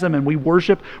enthusiasm and we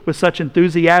worship with such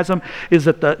enthusiasm is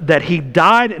that He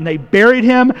died and they buried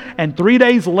Him, and 3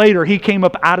 days later He came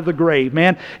up out of the grave.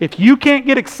 Man, if you can't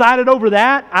get excited over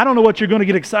that, I don't know what you're going to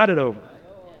get excited over.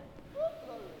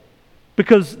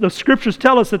 Because the Scriptures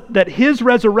tell us that His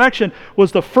resurrection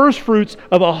was the first fruits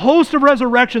of a host of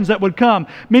resurrections that would come.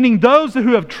 Meaning those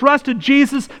who have trusted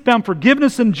Jesus, found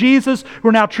forgiveness in Jesus, who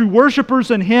are now true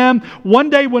worshipers in Him. One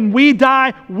day when we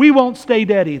die, we won't stay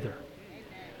dead either.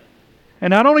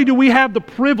 And not only do we have the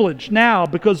privilege now,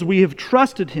 because we have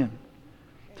trusted Him,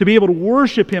 to be able to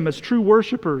worship Him as true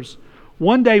worshipers,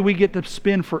 one day we get to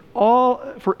spend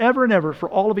forever and ever, for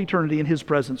all of eternity in His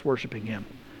presence worshiping Him.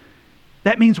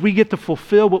 That means we get to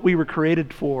fulfill what we were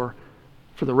created for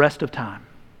the rest of time.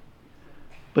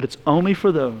 But it's only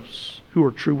for those who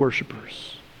are true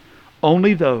worshipers.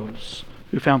 Only those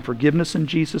who found forgiveness in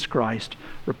Jesus Christ,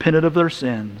 repented of their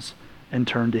sins, and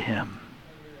turned to Him.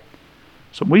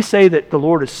 So when we say that the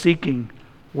Lord is seeking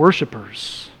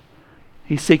worshipers,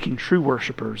 He's seeking true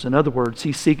worshipers. In other words,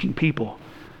 He's seeking people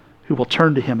who will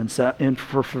turn to Him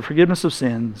for forgiveness of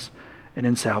sins and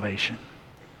in salvation.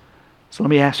 So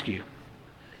let me ask you,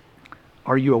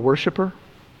 are you a worshiper,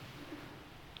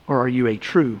 or are you a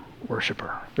true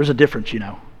worshiper? There's a difference, you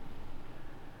know.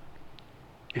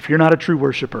 If you're not a true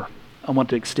worshiper, I want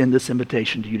to extend this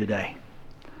invitation to you today.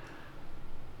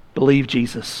 Believe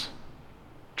Jesus.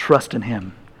 Trust in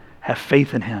Him. Have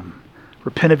faith in Him.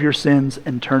 Repent of your sins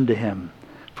and turn to Him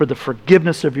for the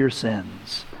forgiveness of your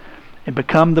sins. And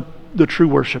become the true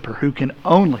worshiper who can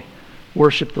only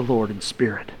worship the Lord in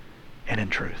spirit and in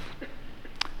truth.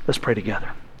 Let's pray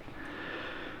together.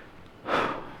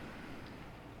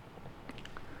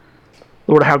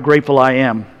 Lord, how grateful I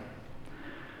am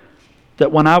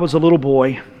that when I was a little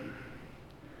boy,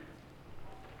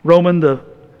 roaming the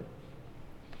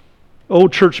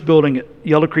old church building at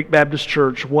Yellow Creek Baptist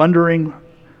Church, wondering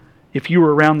if you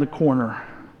were around the corner,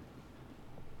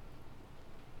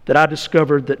 that I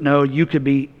discovered that no, you could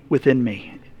be within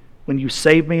me. When you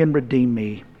saved me and redeemed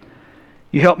me,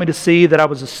 you helped me to see that I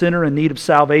was a sinner in need of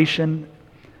salvation.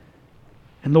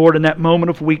 And Lord, in that moment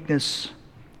of weakness,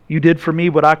 you did for me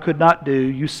what I could not do.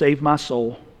 You saved my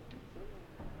soul.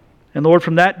 And Lord,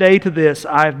 from that day to this,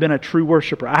 I have been a true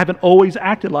worshiper. I haven't always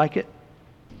acted like it.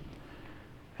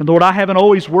 And Lord, I haven't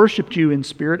always worshiped you in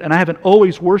spirit, and I haven't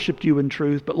always worshiped you in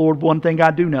truth. But Lord, one thing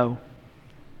I do know,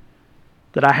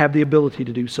 that I have the ability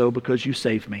to do so because you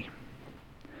saved me.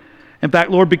 In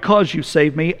fact, Lord, because you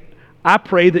saved me, I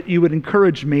pray that you would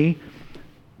encourage me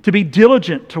to be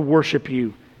diligent to worship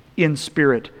you in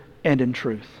spirit and in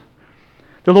truth.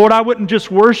 The Lord, I wouldn't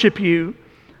just worship you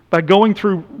by going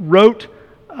through rote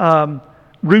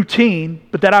routine,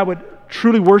 but that I would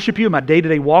truly worship you in my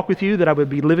day-to-day walk with you, that I would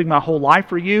be living my whole life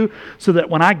for you, so that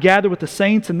when I gather with the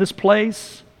saints in this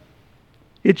place,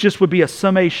 it just would be a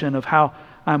summation of how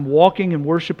I'm walking in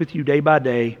worship with you day by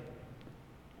day,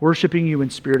 worshiping you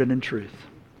in spirit and in truth.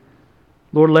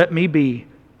 Lord, let me be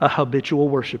a habitual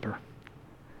worshiper.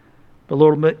 But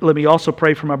Lord, let me also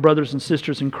pray for my brothers and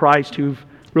sisters in Christ who've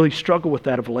really struggled with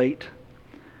that of late.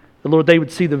 The Lord, they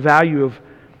would see the value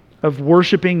of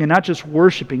worshiping, and not just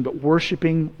worshiping, but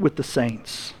worshiping with the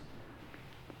saints.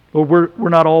 Lord, we're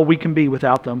not all we can be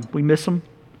without them. We miss them.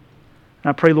 And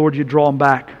I pray, Lord, you draw them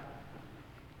back.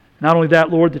 Not only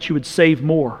that, Lord, that you would save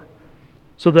more,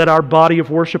 so that our body of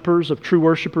worshipers, of true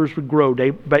worshipers, would grow day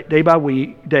by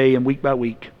week, day and week by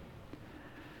week.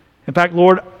 In fact,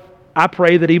 Lord, I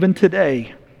pray that even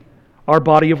today, our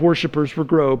body of worshipers will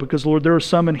grow, because, Lord, there are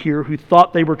some in here who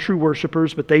thought they were true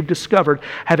worshipers, but they've discovered,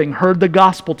 having heard the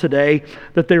gospel today,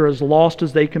 that they're as lost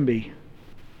as they can be.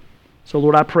 So,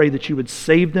 Lord, I pray that you would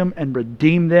save them and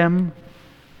redeem them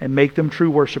and make them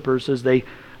true worshipers as they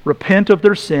repent of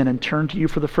their sin and turn to you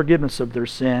for the forgiveness of their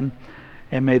sin.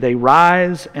 And may they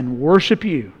rise and worship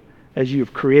you as you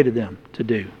have created them to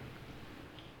do.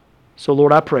 So,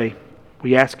 Lord, I pray,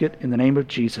 we ask it in the name of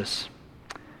Jesus.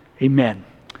 Amen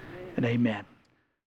and amen.